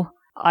 overall,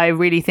 I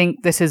really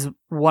think this is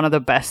one of the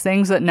best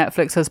things that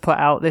Netflix has put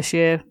out this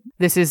year.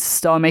 This is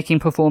star-making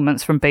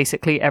performance from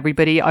basically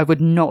everybody. I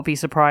would not be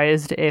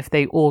surprised if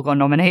they all got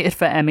nominated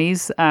for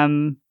Emmys.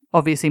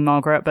 Obviously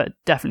Margaret, but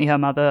definitely her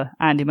mother,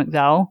 Andie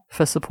MacDowell,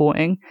 for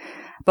supporting.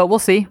 But we'll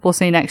see. We'll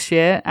see next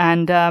year.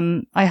 And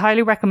I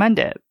highly recommend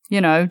it.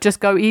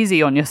 Just go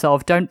easy on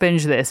yourself. Don't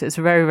binge this. It's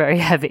very, very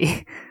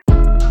heavy.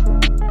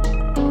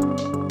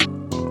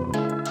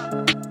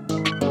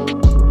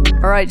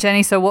 All right,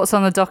 Jenny. So what's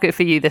on the docket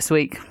for you this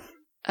week?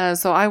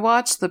 So I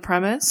watched The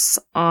Premise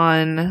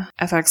on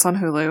FX on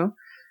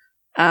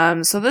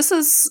Hulu. So this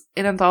is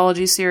an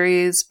anthology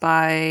series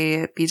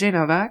by BJ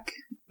Novak.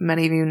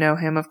 Many of you know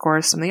him, of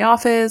course, from The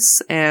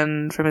Office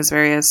and from his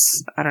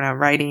various,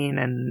 writing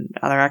and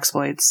other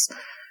exploits.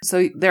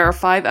 So there are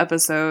 5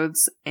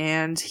 episodes,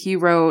 and he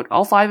wrote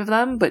all 5 of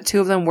them, but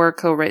 2 of them were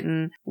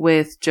co-written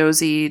with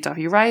Josie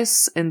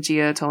Duffy-Rice and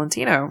Gia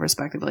Tolentino,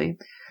 respectively.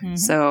 Mm-hmm.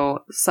 So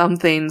some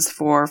things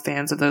for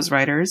fans of those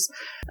writers.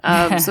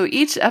 So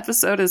each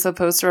episode is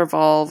supposed to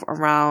revolve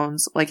around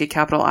like a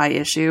capital I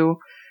issue,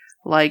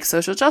 like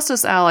social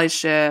justice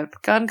allyship,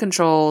 gun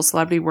control,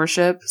 celebrity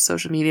worship,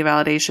 social media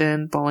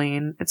validation,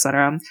 bullying,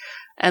 etc.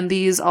 And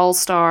these all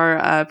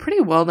star pretty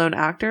well-known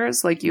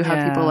actors. Like, you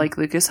have people like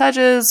Lucas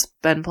Hedges,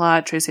 Ben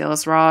Platt, Tracee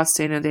Ellis Ross,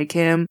 Daniel Dae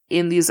Kim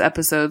in these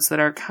episodes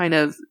that are kind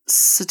of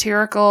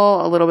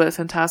satirical, a little bit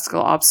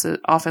fantastical,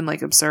 often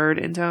like absurd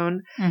in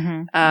tone.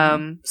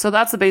 So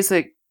that's the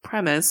basic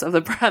premise of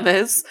the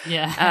premise.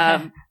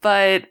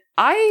 But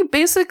I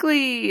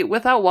basically,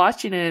 without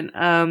watching it,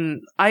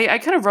 I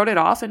kind of wrote it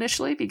off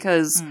initially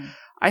because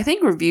I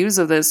think reviews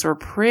of this were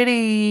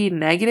pretty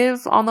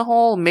negative on the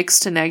whole,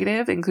 mixed to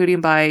negative,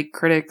 including by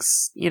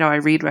critics, I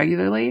read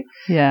regularly.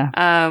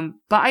 But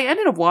I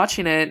ended up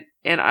watching it,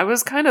 and I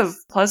was kind of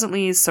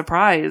pleasantly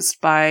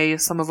surprised by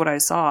some of what I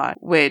saw,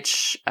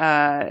 which,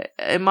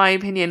 in my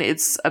opinion,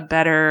 it's a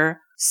better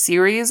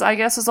series, I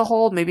guess, as a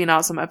whole. Maybe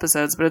not some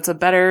episodes, but it's a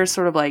better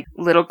sort of like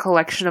little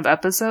collection of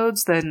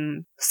episodes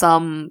than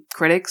some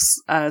critics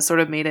sort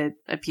of made it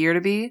appear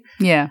to be.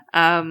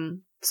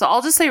 So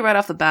I'll just say right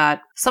off the bat,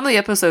 some of the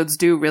episodes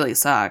do really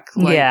suck.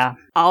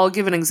 I'll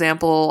give an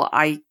example.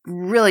 I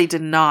really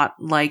did not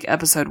like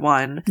episode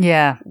 1.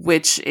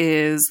 Which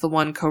is the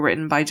one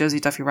co-written by Josie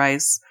Duffy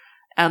Rice.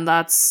 And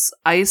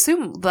I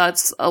assume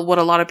that's what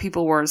a lot of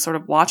people were sort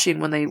of watching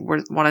when they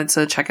wanted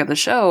to check out the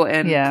show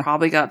and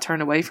probably got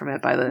turned away from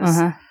it by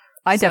this.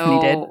 I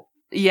definitely did.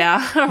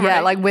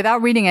 Right. Like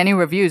without reading any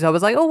reviews, I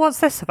was like, oh,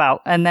 what's this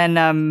about? And then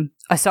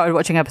I started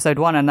watching episode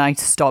 1 and I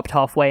stopped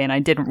halfway and I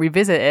didn't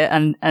revisit it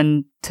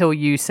until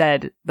you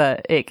said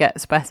that it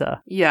gets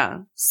better.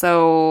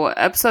 So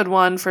episode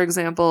 1, for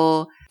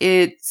example,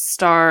 it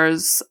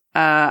stars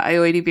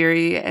Ayoade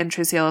Beery and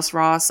Tracee Ellis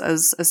Ross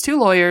as two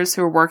lawyers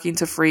who are working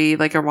to free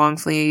like a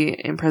wrongfully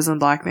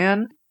imprisoned black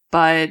man.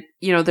 But,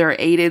 they're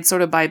aided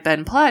sort of by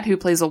Ben Platt, who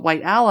plays a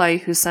white ally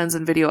who sends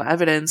in video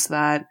evidence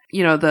that,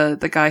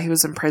 the guy who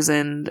was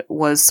imprisoned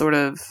was sort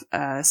of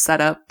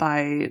set up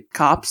by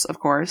cops, of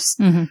course.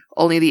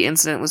 Only the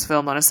incident was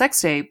filmed on a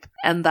sex tape.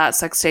 And that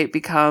sex tape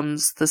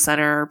becomes the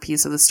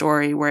centerpiece of the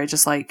story, where it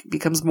just like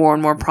becomes more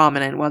and more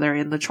prominent, whether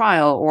in the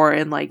trial or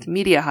in like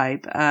media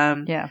hype.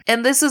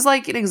 And this is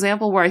like an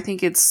example where I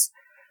think it's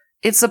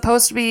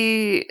supposed to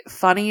be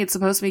funny. It's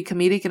supposed to be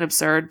comedic and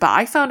absurd, but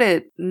I found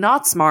it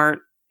not smart.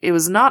 It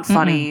was not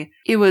funny.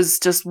 It was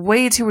just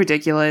way too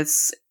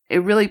ridiculous.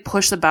 It really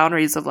pushed the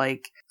boundaries of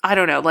like, I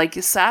don't know, like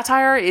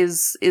satire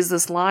is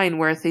this line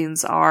where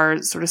things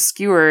are sort of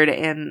skewered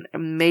and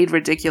made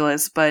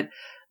ridiculous, but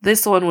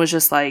this one was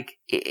just like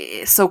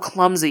so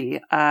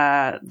clumsy.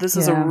 This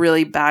is a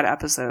really bad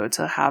episode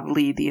to have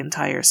lead the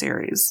entire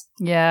series.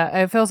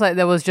 It feels like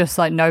there was just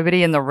like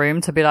nobody in the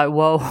room to be like,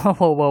 whoa, whoa,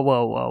 whoa,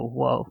 whoa, whoa,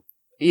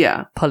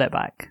 whoa. Pull it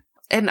back.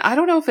 And I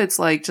don't know if it's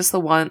like just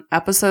the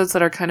episodes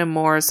that are kind of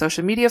more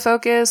social media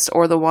focused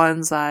or the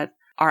ones that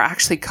are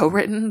actually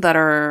co-written that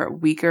are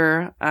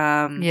weaker.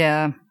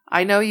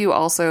 I know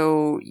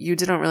you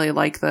didn't really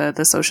like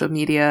the social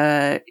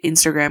media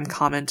Instagram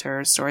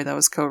commenter story that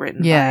was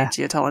co-written by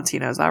Gia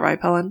Tolentino. Is that right,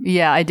 Pelin?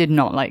 Yeah, I did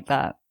not like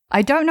that.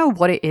 I don't know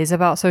what it is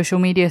about social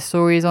media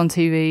stories on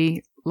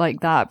TV like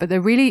that, but there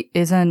really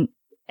isn't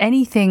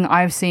anything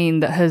I've seen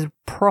that has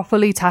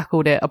properly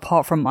tackled it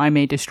apart from I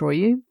May Destroy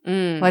You.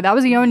 Like that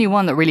was the only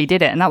one that really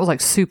did it, and that was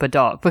like super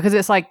dark because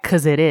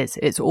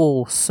it's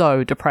all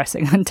so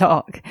depressing and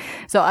dark.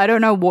 So I don't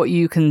know what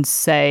you can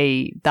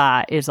say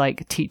that is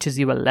like teaches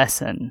you a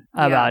lesson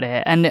about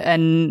it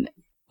and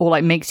or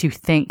like makes you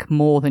think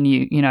more than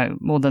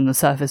more than the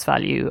surface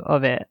value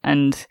of it.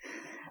 And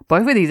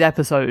both of these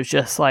episodes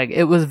just like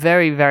it was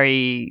very,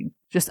 very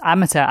just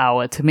amateur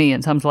hour to me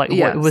in terms of like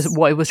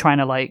what it was trying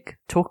to like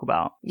talk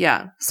about.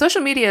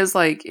 Social media is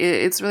like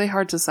it's really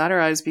hard to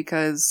satirize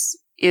because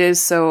it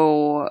is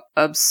so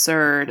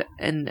absurd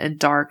and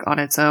dark on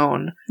its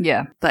own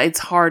that it's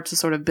hard to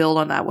sort of build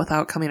on that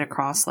without coming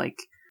across like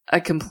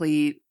a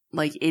complete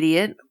like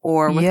idiot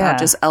or without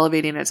just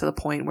elevating it to the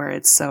point where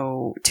it's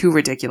so too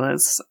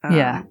ridiculous.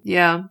 But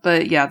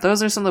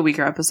those are some of the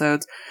weaker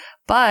episodes.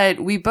 But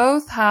we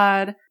both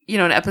had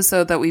an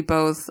episode that we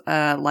both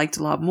liked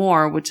a lot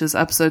more, which is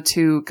episode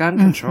 2, Gun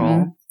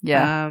Control.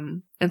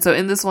 And so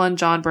in this one,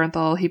 Jon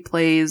Bernthal, he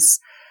plays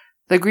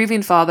the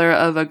grieving father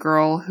of a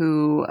girl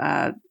who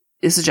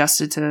is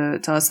suggested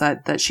to us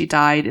that she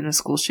died in a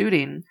school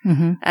shooting.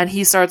 And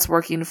he starts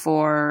working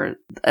for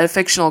a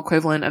fictional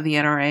equivalent of the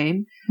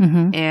NRA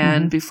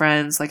and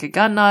befriends like a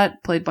gun nut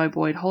played by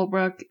Boyd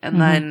Holbrook. And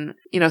then,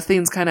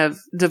 things kind of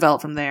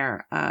develop from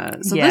there.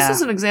 So this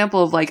is an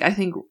example of like, I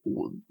think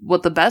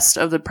what the best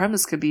of the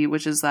premise could be,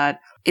 which is that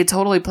it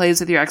totally plays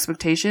with your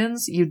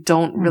expectations. You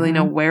don't really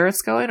know where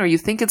it's going, or you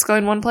think it's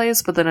going one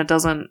place, but then it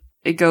doesn't,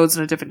 it goes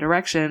in a different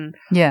direction.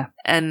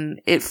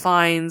 And it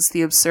finds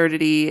the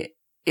absurdity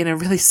in a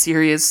really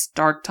serious,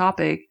 dark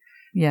topic,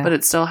 but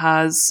it still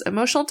has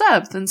emotional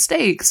depth and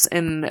stakes.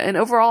 And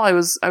overall, I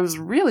was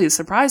really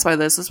surprised by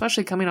this,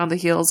 especially coming on the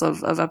heels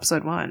of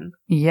episode 1.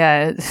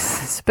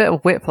 It's a bit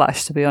of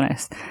whiplash, to be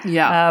honest.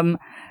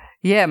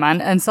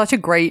 Man, and such a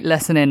great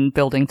lesson in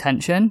building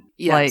tension.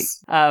 Like,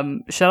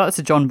 shout out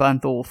to Jon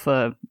Bernthal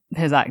for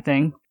his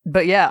acting.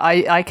 But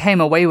I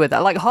came away with that.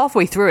 Like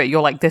halfway through it,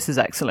 you're like, this is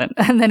excellent.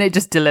 And then it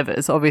just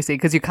delivers, obviously,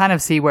 because you kind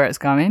of see where it's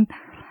going.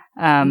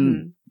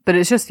 But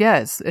it's just,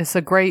 it's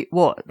a great,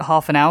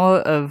 half an hour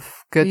of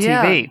good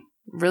TV.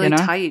 Really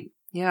tight.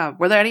 Yeah.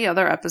 Were there any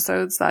other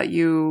episodes that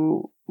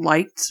you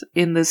liked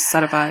in this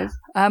set of 5?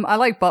 I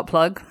like Butt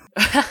Plug.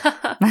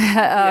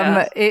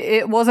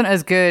 It wasn't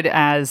as good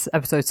as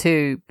episode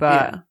 2,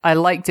 but I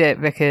liked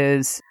it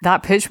because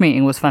that pitch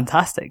meeting was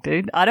fantastic,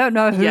 dude. I don't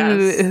know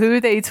who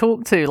they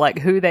talked to, like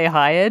who they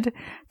hired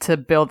to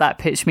build that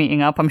pitch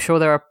meeting up. I'm sure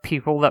there are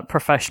people that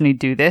professionally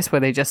do this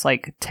where they just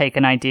like take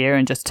an idea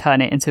and just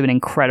turn it into an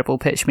incredible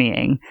pitch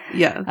meeting.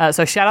 Yeah.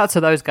 So shout out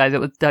to those guys.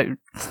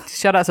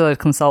 Shout out to those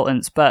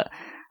consultants, but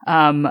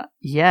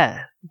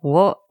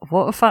what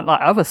a fun, like,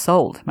 I was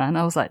sold, man.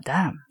 I was like,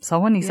 damn,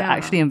 someone needs to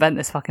actually invent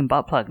this fucking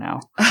butt plug now.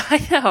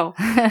 I know.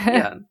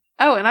 Yeah.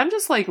 Oh, and I'm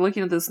just like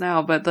looking at this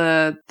now, but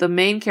the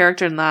main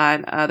character in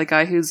that, the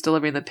guy who's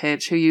delivering the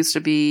pitch, who used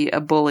to be a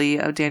bully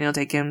of Daniel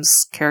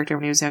Day-Kim's character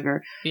when he was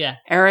younger. Yeah.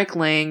 Eric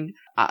Lang.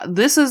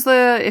 This is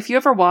if you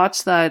ever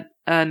watched that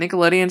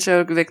Nickelodeon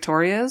show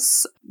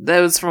Victorious,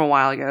 that was from a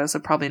while ago, so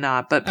probably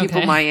not, but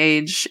people my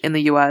age in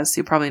the US,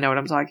 you probably know what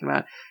I'm talking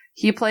about.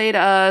 He played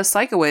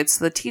Psychowitz,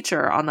 the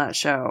teacher on that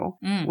show,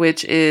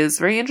 which is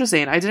very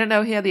interesting. I didn't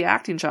know he had the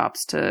acting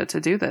chops to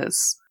do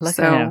this.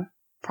 So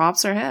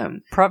props are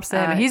him. Props to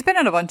him. He's been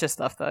in a bunch of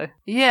stuff, though.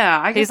 Yeah,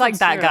 I guess he's like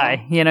that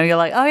guy. You know, you're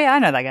like, oh yeah, I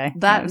know that guy.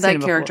 That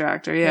character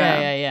actor,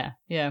 yeah.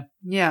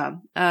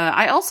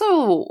 I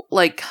also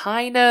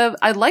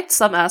I liked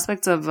some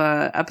aspects of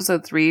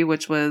episode 3,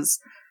 which was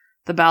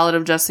The Ballad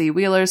of Jesse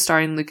Wheeler,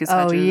 starring Lucas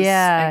Hedges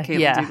and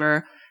Caitlin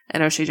Dever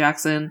and O'Shea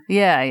Jackson.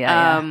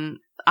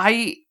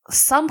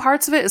 Some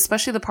parts of it,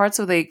 especially the parts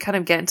where they kind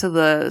of get into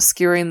the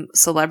skewering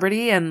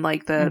celebrity and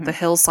like the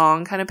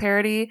Hillsong kind of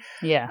parody.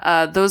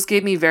 Yeah. Those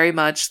gave me very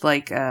much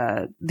like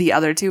the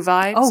other 2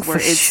 vibes. Oh, for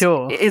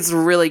sure. It's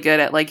really good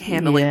at like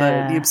handling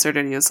the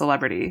absurdity of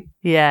celebrity.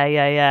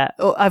 Yeah.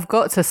 Oh, I've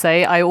got to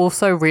say, I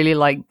also really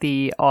like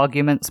the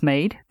arguments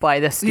made by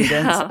the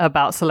students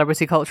about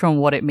celebrity culture and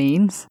what it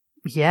means.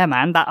 Yeah,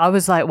 man, I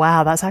was like,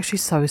 wow, that's actually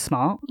so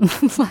smart.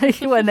 Like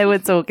when they were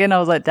talking, I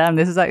was like, damn,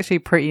 this is actually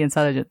pretty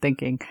intelligent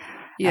thinking.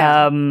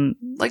 Yeah.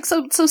 Like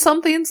so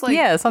some things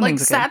like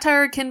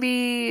satire can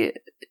be,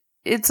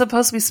 it's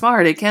supposed to be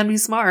smart. It can be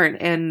smart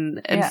and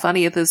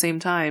funny at the same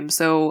time.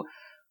 So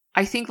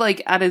I think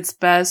like at its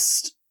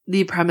best,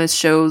 the premise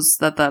shows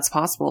that that's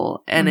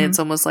possible. And it's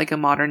almost like a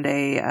modern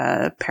day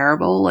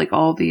parable, like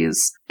all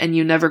these, and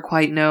you never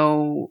quite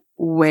know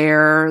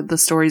where the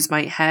stories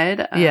might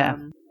head.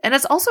 And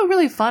it's also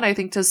really fun, I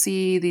think, to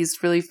see these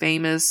really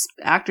famous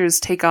actors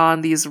take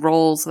on these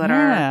roles that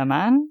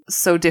are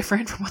so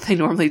different from what they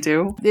normally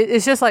do.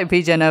 It's just like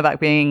PJ Novak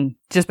being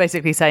just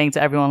basically saying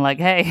to everyone, like,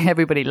 hey,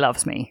 everybody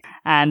loves me.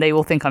 And they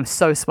all think I'm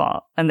so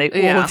smart. And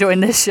they all join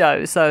this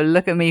show. So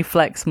look at me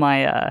flex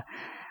my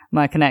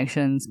my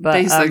connections. But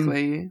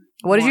basically.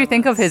 What did you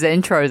think of his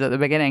intros at the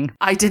beginning?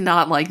 I did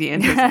not like the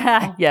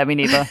intros. Yeah, me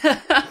neither.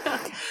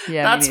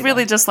 That's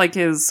really just like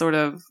his sort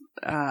of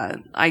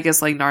I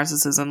guess like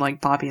narcissism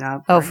like popping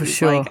up. Oh, for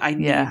sure. Like, I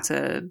need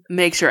to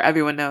make sure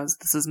everyone knows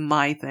this is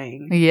my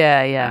thing.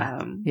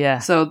 Yeah.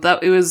 So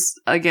that it was,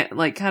 again,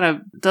 like kind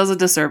of does a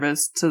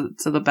disservice to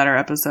the better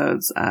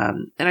episodes.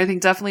 And I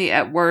think definitely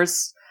at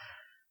worst,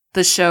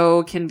 the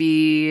show can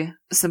be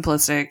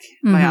simplistic,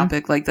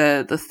 myopic. Like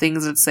the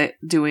things it's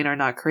doing are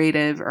not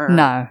creative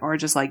or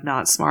just like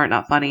not smart,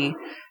 not funny.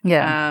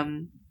 Yeah.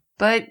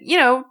 But,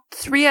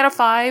 3 out of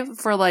 5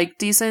 for like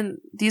decent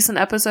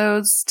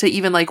episodes to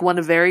even like one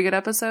very good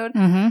episode.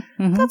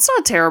 That's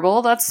not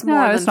terrible. That's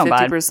more than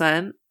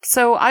 50%.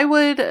 So I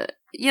would,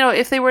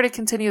 if they were to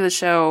continue the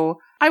show,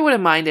 I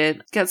wouldn't mind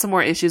it. Get some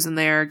more issues in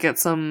there. Get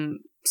some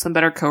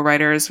better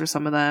co-writers for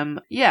some of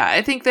them. Yeah,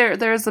 I think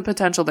there's the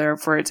potential there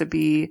for it to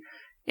be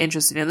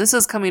interesting. And this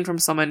is coming from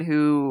someone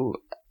who,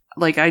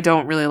 like, I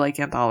don't really like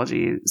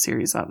anthology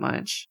series that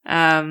much.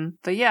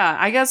 But yeah,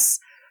 I guess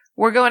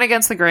we're going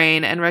against the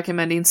grain and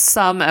recommending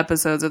some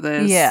episodes of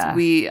this. Yeah.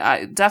 We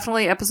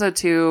definitely episode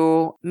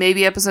 2,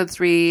 maybe episode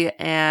 3,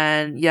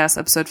 and yes,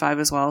 episode 5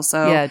 as well.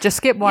 So yeah, just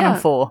skip 1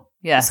 and 4.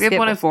 Yeah, skip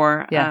 1 and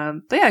 4. Yeah.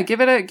 But yeah,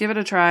 give it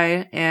a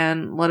try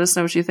and let us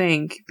know what you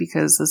think,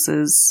 because this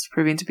is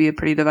proving to be a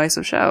pretty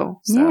divisive show.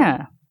 So.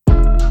 Yeah.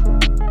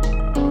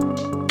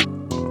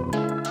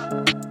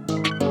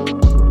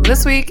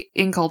 This week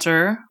in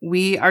culture,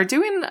 we are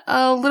doing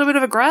a little bit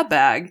of a grab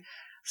bag.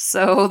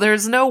 So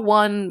there's no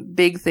one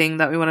big thing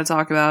that we want to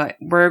talk about.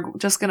 We're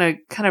just going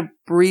to kind of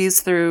breeze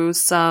through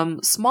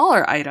some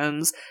smaller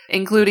items,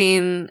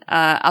 including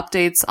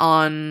updates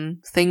on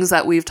things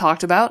that we've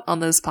talked about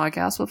on this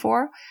podcast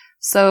before.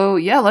 So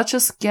yeah, let's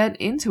just get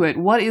into it.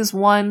 What is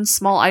one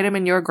small item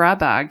in your grab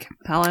bag,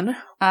 Helen?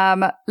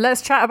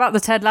 Let's chat about the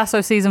Ted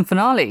Lasso season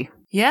finale.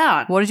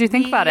 Yeah. What did you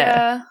think about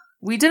it?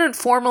 We didn't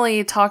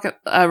formally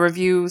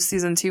review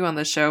season 2 on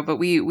this show, but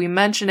we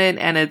mentioned it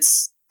and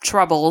its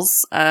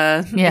troubles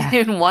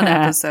in one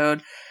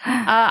episode.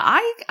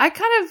 I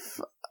kind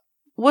of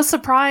was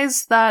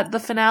surprised that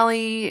the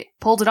finale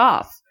pulled it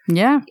off.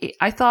 Yeah.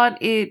 I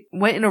thought it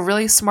went in a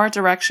really smart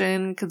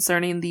direction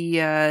concerning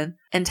the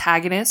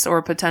antagonists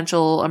or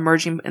potential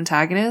emerging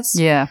antagonists.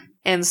 Yeah.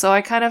 And so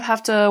I kind of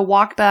have to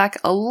walk back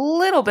a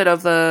little bit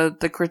of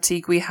the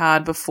critique we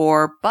had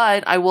before,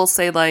 but I will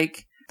say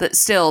like that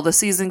still the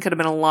season could have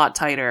been a lot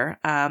tighter.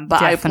 But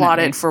Definitely. I applaud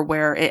it for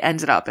where it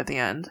ended up at the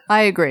end.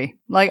 I agree.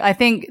 Like, I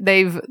think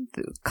they've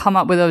come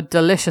up with a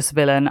delicious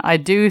villain. I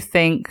do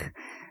think,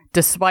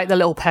 despite the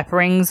little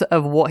pepperings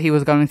of what he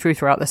was going through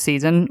throughout the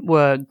season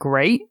were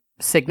great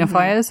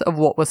signifiers of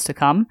what was to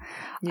come.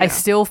 Yeah. I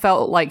still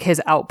felt like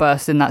his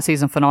outburst in that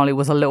season finale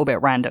was a little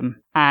bit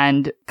random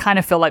and kind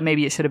of felt like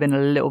maybe it should have been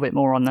a little bit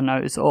more on the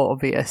nose or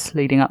obvious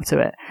leading up to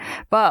it.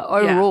 But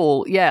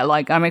overall, yeah,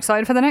 like I'm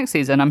excited for the next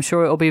season. I'm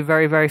sure it'll be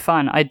very, very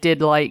fun. I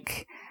did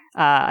like,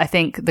 I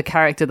think the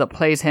character that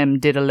plays him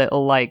did a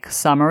little like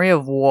summary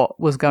of what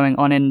was going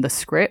on in the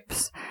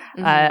scripts.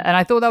 And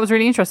I thought that was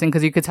really interesting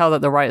because you could tell that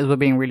the writers were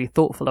being really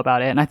thoughtful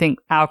about it. And I think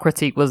our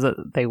critique was that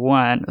they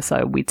weren't.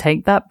 So we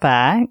take that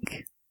back.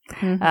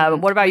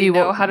 What about you? We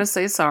know how to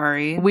say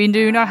sorry. We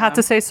do know how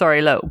to say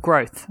sorry. Look,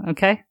 growth,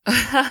 okay?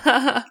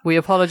 We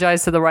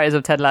apologize to the writers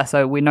of Ted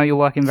Lasso. We know you're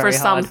working very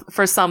hard.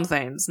 For some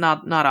things,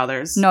 not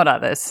others. Not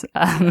others.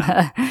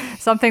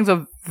 Some things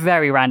were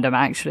very random,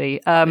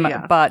 actually.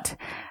 But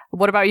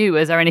what about you?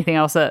 Is there anything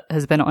else that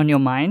has been on your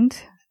mind?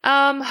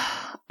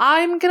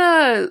 I'm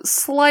gonna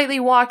slightly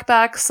walk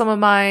back some of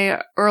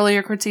my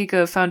earlier critique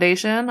of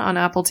Foundation on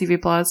Apple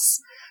TV Plus.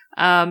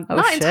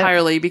 Not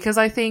entirely, because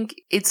I think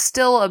it's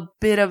still a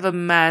bit of a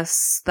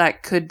mess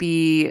that could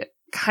be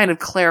kind of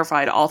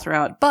clarified all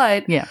throughout.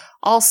 But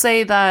I'll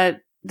say that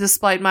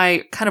despite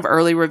my kind of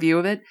early review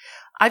of it,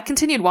 I've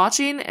continued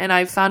watching and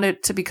I've found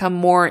it to become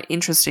more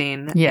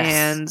interesting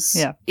and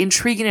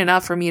intriguing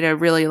enough for me to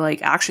really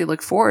like actually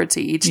look forward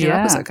to each new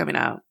episode coming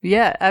out.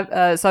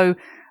 Yeah. So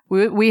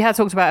we had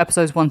talked about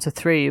episodes 1 to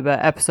 3,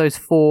 but episodes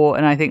 4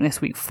 and I think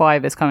this week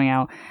 5 is coming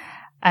out.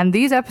 And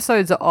these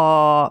episodes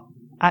are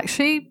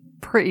actually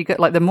pretty good.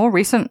 Like the more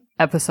recent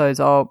episodes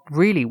are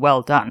really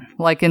well done.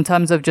 Like in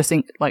terms of just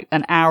like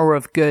an hour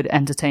of good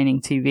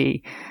entertaining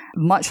TV,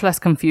 much less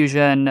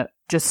confusion,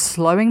 just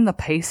slowing the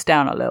pace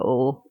down a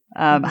little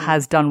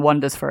has done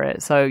wonders for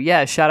it. So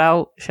yeah, shout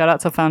out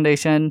to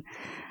Foundation.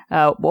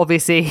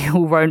 Obviously,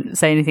 we won't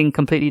say anything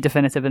completely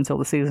definitive until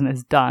the season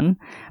is done,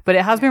 but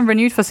it has been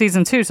renewed for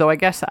season 2. So I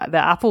guess the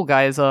Apple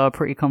guys are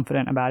pretty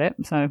confident about it.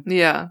 So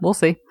yeah, we'll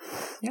see.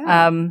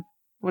 Yeah.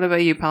 What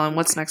about you, Palin?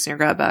 What's next in your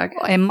grab bag?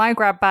 In my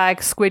grab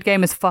bag, Squid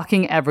Game is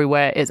fucking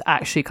everywhere. It's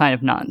actually kind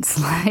of nuts.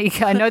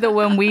 Like, I know that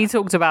when we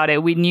talked about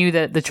it, we knew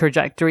that the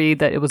trajectory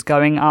that it was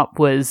going up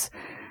was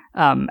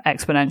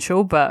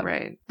exponential, but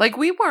right, like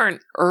we weren't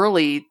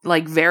early,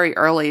 like very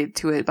early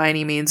to it by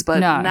any means,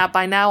 but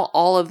by now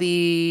all of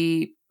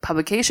the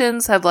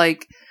publications have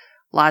like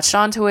latched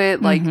onto it.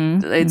 Like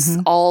it's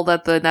all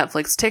that the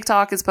Netflix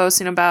TikTok is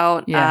posting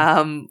about.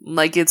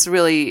 Like it's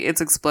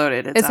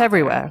exploded. It's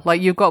everywhere.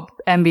 Like you've got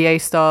NBA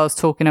stars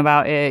talking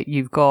about it.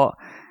 You've got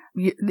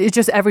it's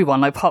just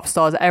everyone, like pop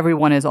stars,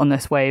 everyone is on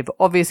this wave.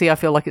 Obviously, I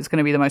feel like it's going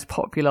to be the most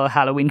popular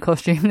Halloween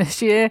costume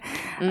this year.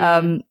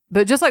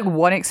 But just like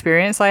one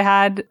experience I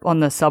had on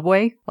the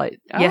subway, like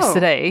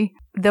yesterday,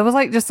 there was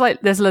like just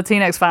like this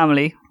Latinx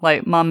family,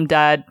 like mum,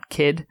 dad,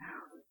 kid.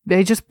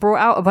 They just brought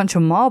out a bunch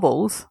of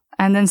marbles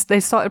and then they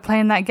started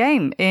playing that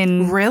game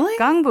in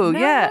Gangbu.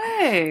 No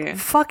way.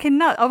 Fucking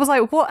nuts. I was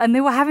like, what? And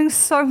they were having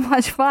so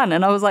much fun.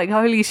 And I was like,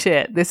 holy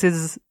shit, this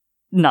is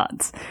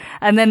nuts.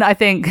 And then I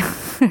think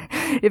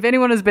if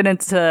anyone has been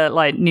into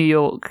like New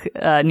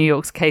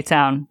York's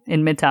K-Town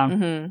in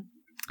Midtown,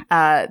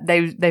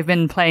 they've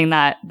been playing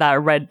that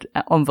red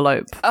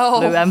blue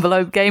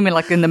envelope game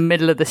in the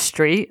middle of the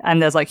street,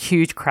 and there's like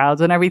huge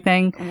crowds and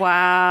everything.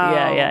 Wow.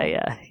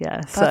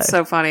 Yeah. That's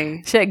so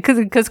funny. Shit,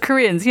 because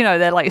Koreans, you know,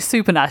 they're like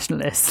super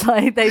nationalists.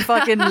 Like they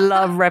fucking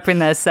love repping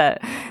their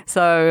set.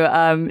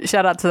 So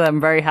shout out to them.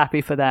 Very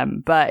happy for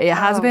them. But it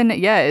has been,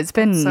 it's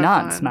been so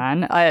nuts,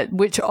 fun. Man.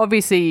 Which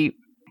obviously,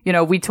 you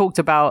know, we talked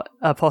about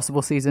a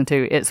possible season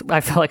 2.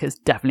 I feel like it's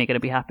definitely going to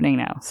be happening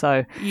now.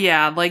 So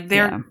yeah, like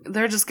they're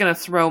just going to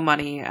throw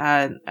money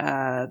at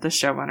the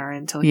showrunner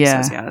until he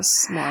says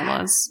yes, more or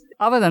less.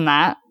 Other than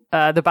that,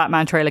 the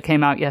Batman trailer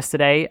came out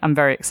yesterday. I'm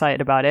very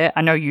excited about it.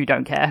 I know you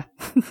don't care.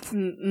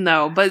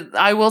 No, but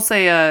I will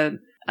say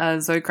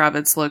Zoe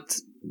Kravitz looked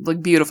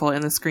beautiful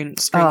in the screen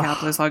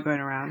cap I saw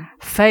going around.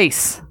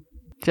 Face,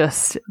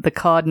 just the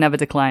card never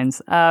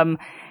declines.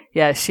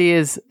 Yeah, she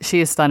is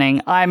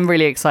stunning. I'm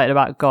really excited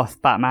about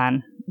Goth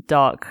Batman.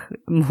 Dark.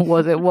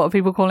 What are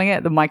people calling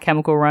it? The My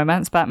Chemical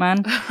Romance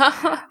Batman?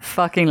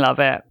 Fucking love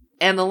it.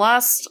 And the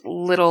last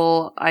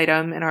little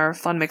item in our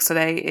fun mix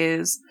today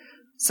is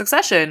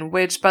Succession,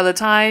 which by the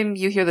time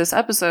you hear this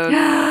episode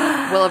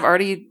will have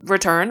already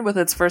returned with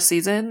its first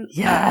season.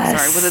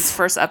 Yes. With its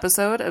first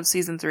episode of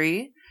season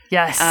 3.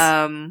 Yes.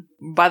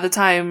 By the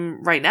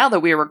time right now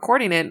that we are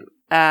recording it,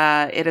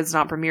 it has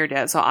not premiered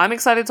yet, so I'm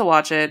excited to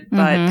watch it.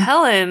 But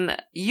Helen,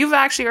 you've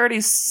actually already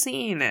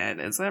seen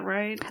it, is that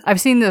right? I've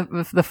seen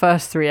the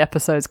first 3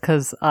 episodes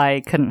because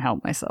I couldn't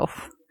help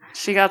myself.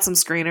 She got some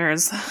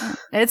screeners.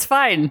 It's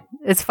fine.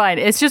 It's fine.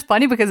 It's just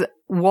funny because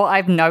what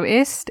I've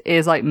noticed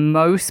is like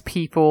most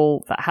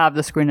people that have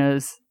the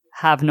screeners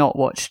have not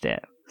watched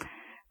it.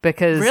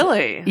 Because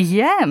really?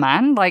 Yeah,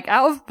 man. Like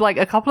out of like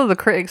a couple of the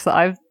critics that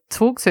I've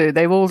talked to,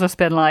 they've all just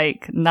been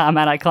like, nah,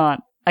 man, I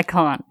can't.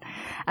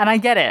 And I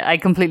get it. I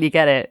completely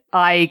get it.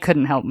 I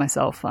couldn't help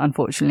myself,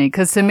 unfortunately.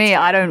 Because to me,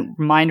 I don't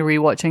mind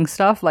rewatching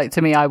stuff. Like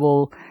to me, I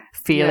will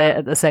feel it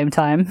at the same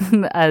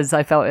time as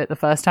I felt it the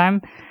first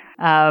time.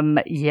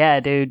 Yeah,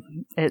 dude,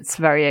 it's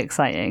very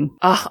exciting.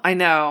 Oh, I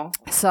know.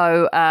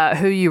 So,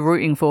 who are you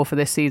rooting for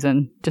this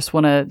season? Just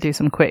want to do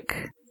some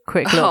quick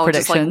little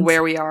predictions. Just like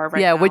where we are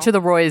right now. Yeah, which of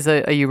the Roys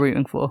are you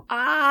rooting for?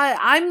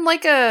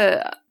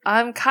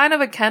 I'm kind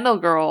of a Kendall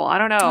girl. I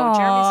don't know. Aww.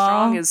 Jeremy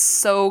Strong is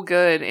so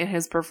good in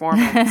his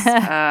performance.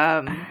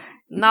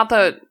 Not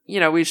that,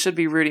 we should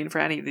be rooting for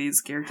any of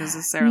these characters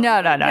necessarily.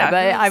 No. Yeah,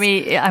 but I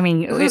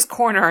mean, whose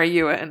corner are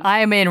you in? I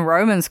am in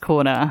Roman's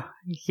corner.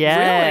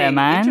 Yeah, really?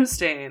 Man.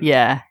 Interesting.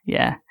 Yeah.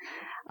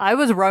 I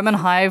was Roman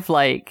Hive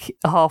like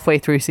halfway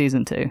through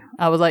season 2.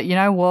 I was like, you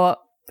know what?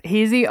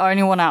 He's the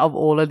only one out of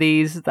all of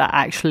these that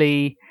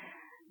actually,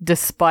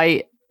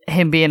 despite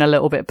him being a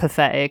little bit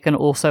pathetic and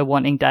also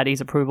wanting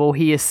daddy's approval,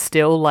 he is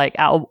still like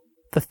out of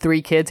the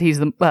 3 kids. He's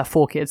the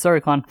 4 kids. Sorry,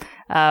 Con.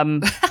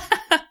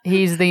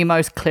 He's the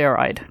most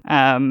clear-eyed,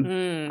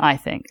 I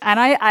think. And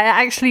I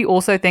actually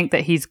also think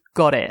that he's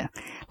got it.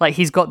 Like,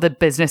 he's got the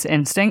business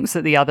instincts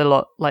that the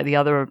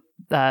other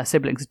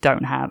siblings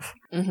don't have.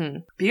 Mm-hmm.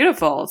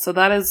 Beautiful. So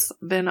that has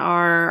been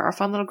our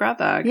fun little grab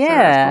bag for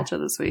culture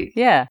this week.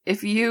 Yeah.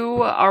 If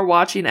you are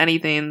watching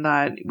anything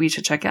that we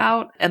should check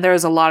out, and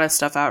there's a lot of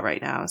stuff out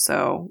right now,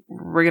 so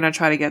we're going to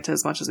try to get to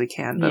as much as we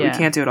can, but we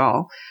can't do it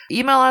all.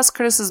 Email us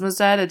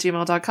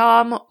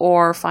criticismsdead@gmail.com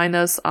or find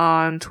us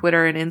on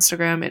Twitter and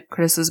Instagram at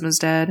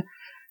criticismsdead.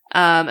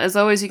 As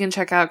always, you can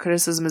check out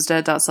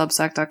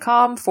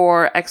criticismsdead.substack.com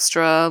for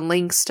extra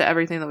links to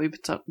everything that we've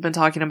been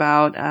talking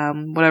about,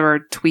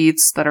 whatever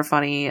tweets that are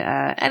funny,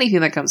 anything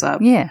that comes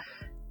up. Yeah.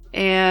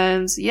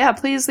 And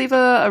please leave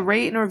a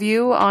rate and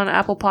review on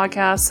Apple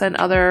Podcasts and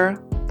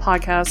other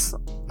podcast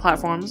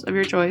platforms of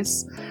your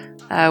choice.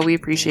 We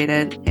appreciate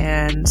it,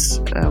 and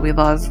we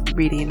love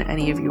reading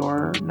any of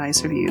your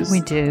nice reviews.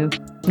 We do.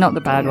 Not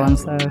the bad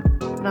ones, though.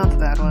 Not the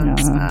bad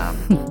ones. No.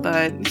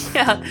 But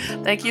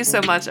thank you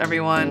so much,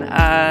 everyone.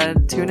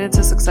 Tune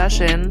into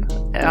Succession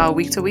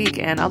week to week,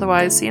 and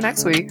otherwise, see you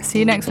next week. See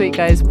you next week,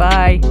 guys.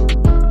 Bye.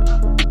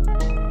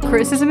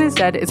 Criticism is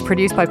Dead is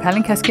produced by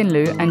Pelin Keskin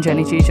Liu and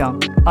Jenny G.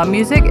 Jung. Our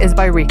music is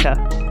by Rika.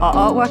 Our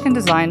artwork and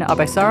design are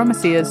by Sarah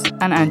Macias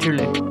and Andrew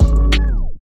Liu.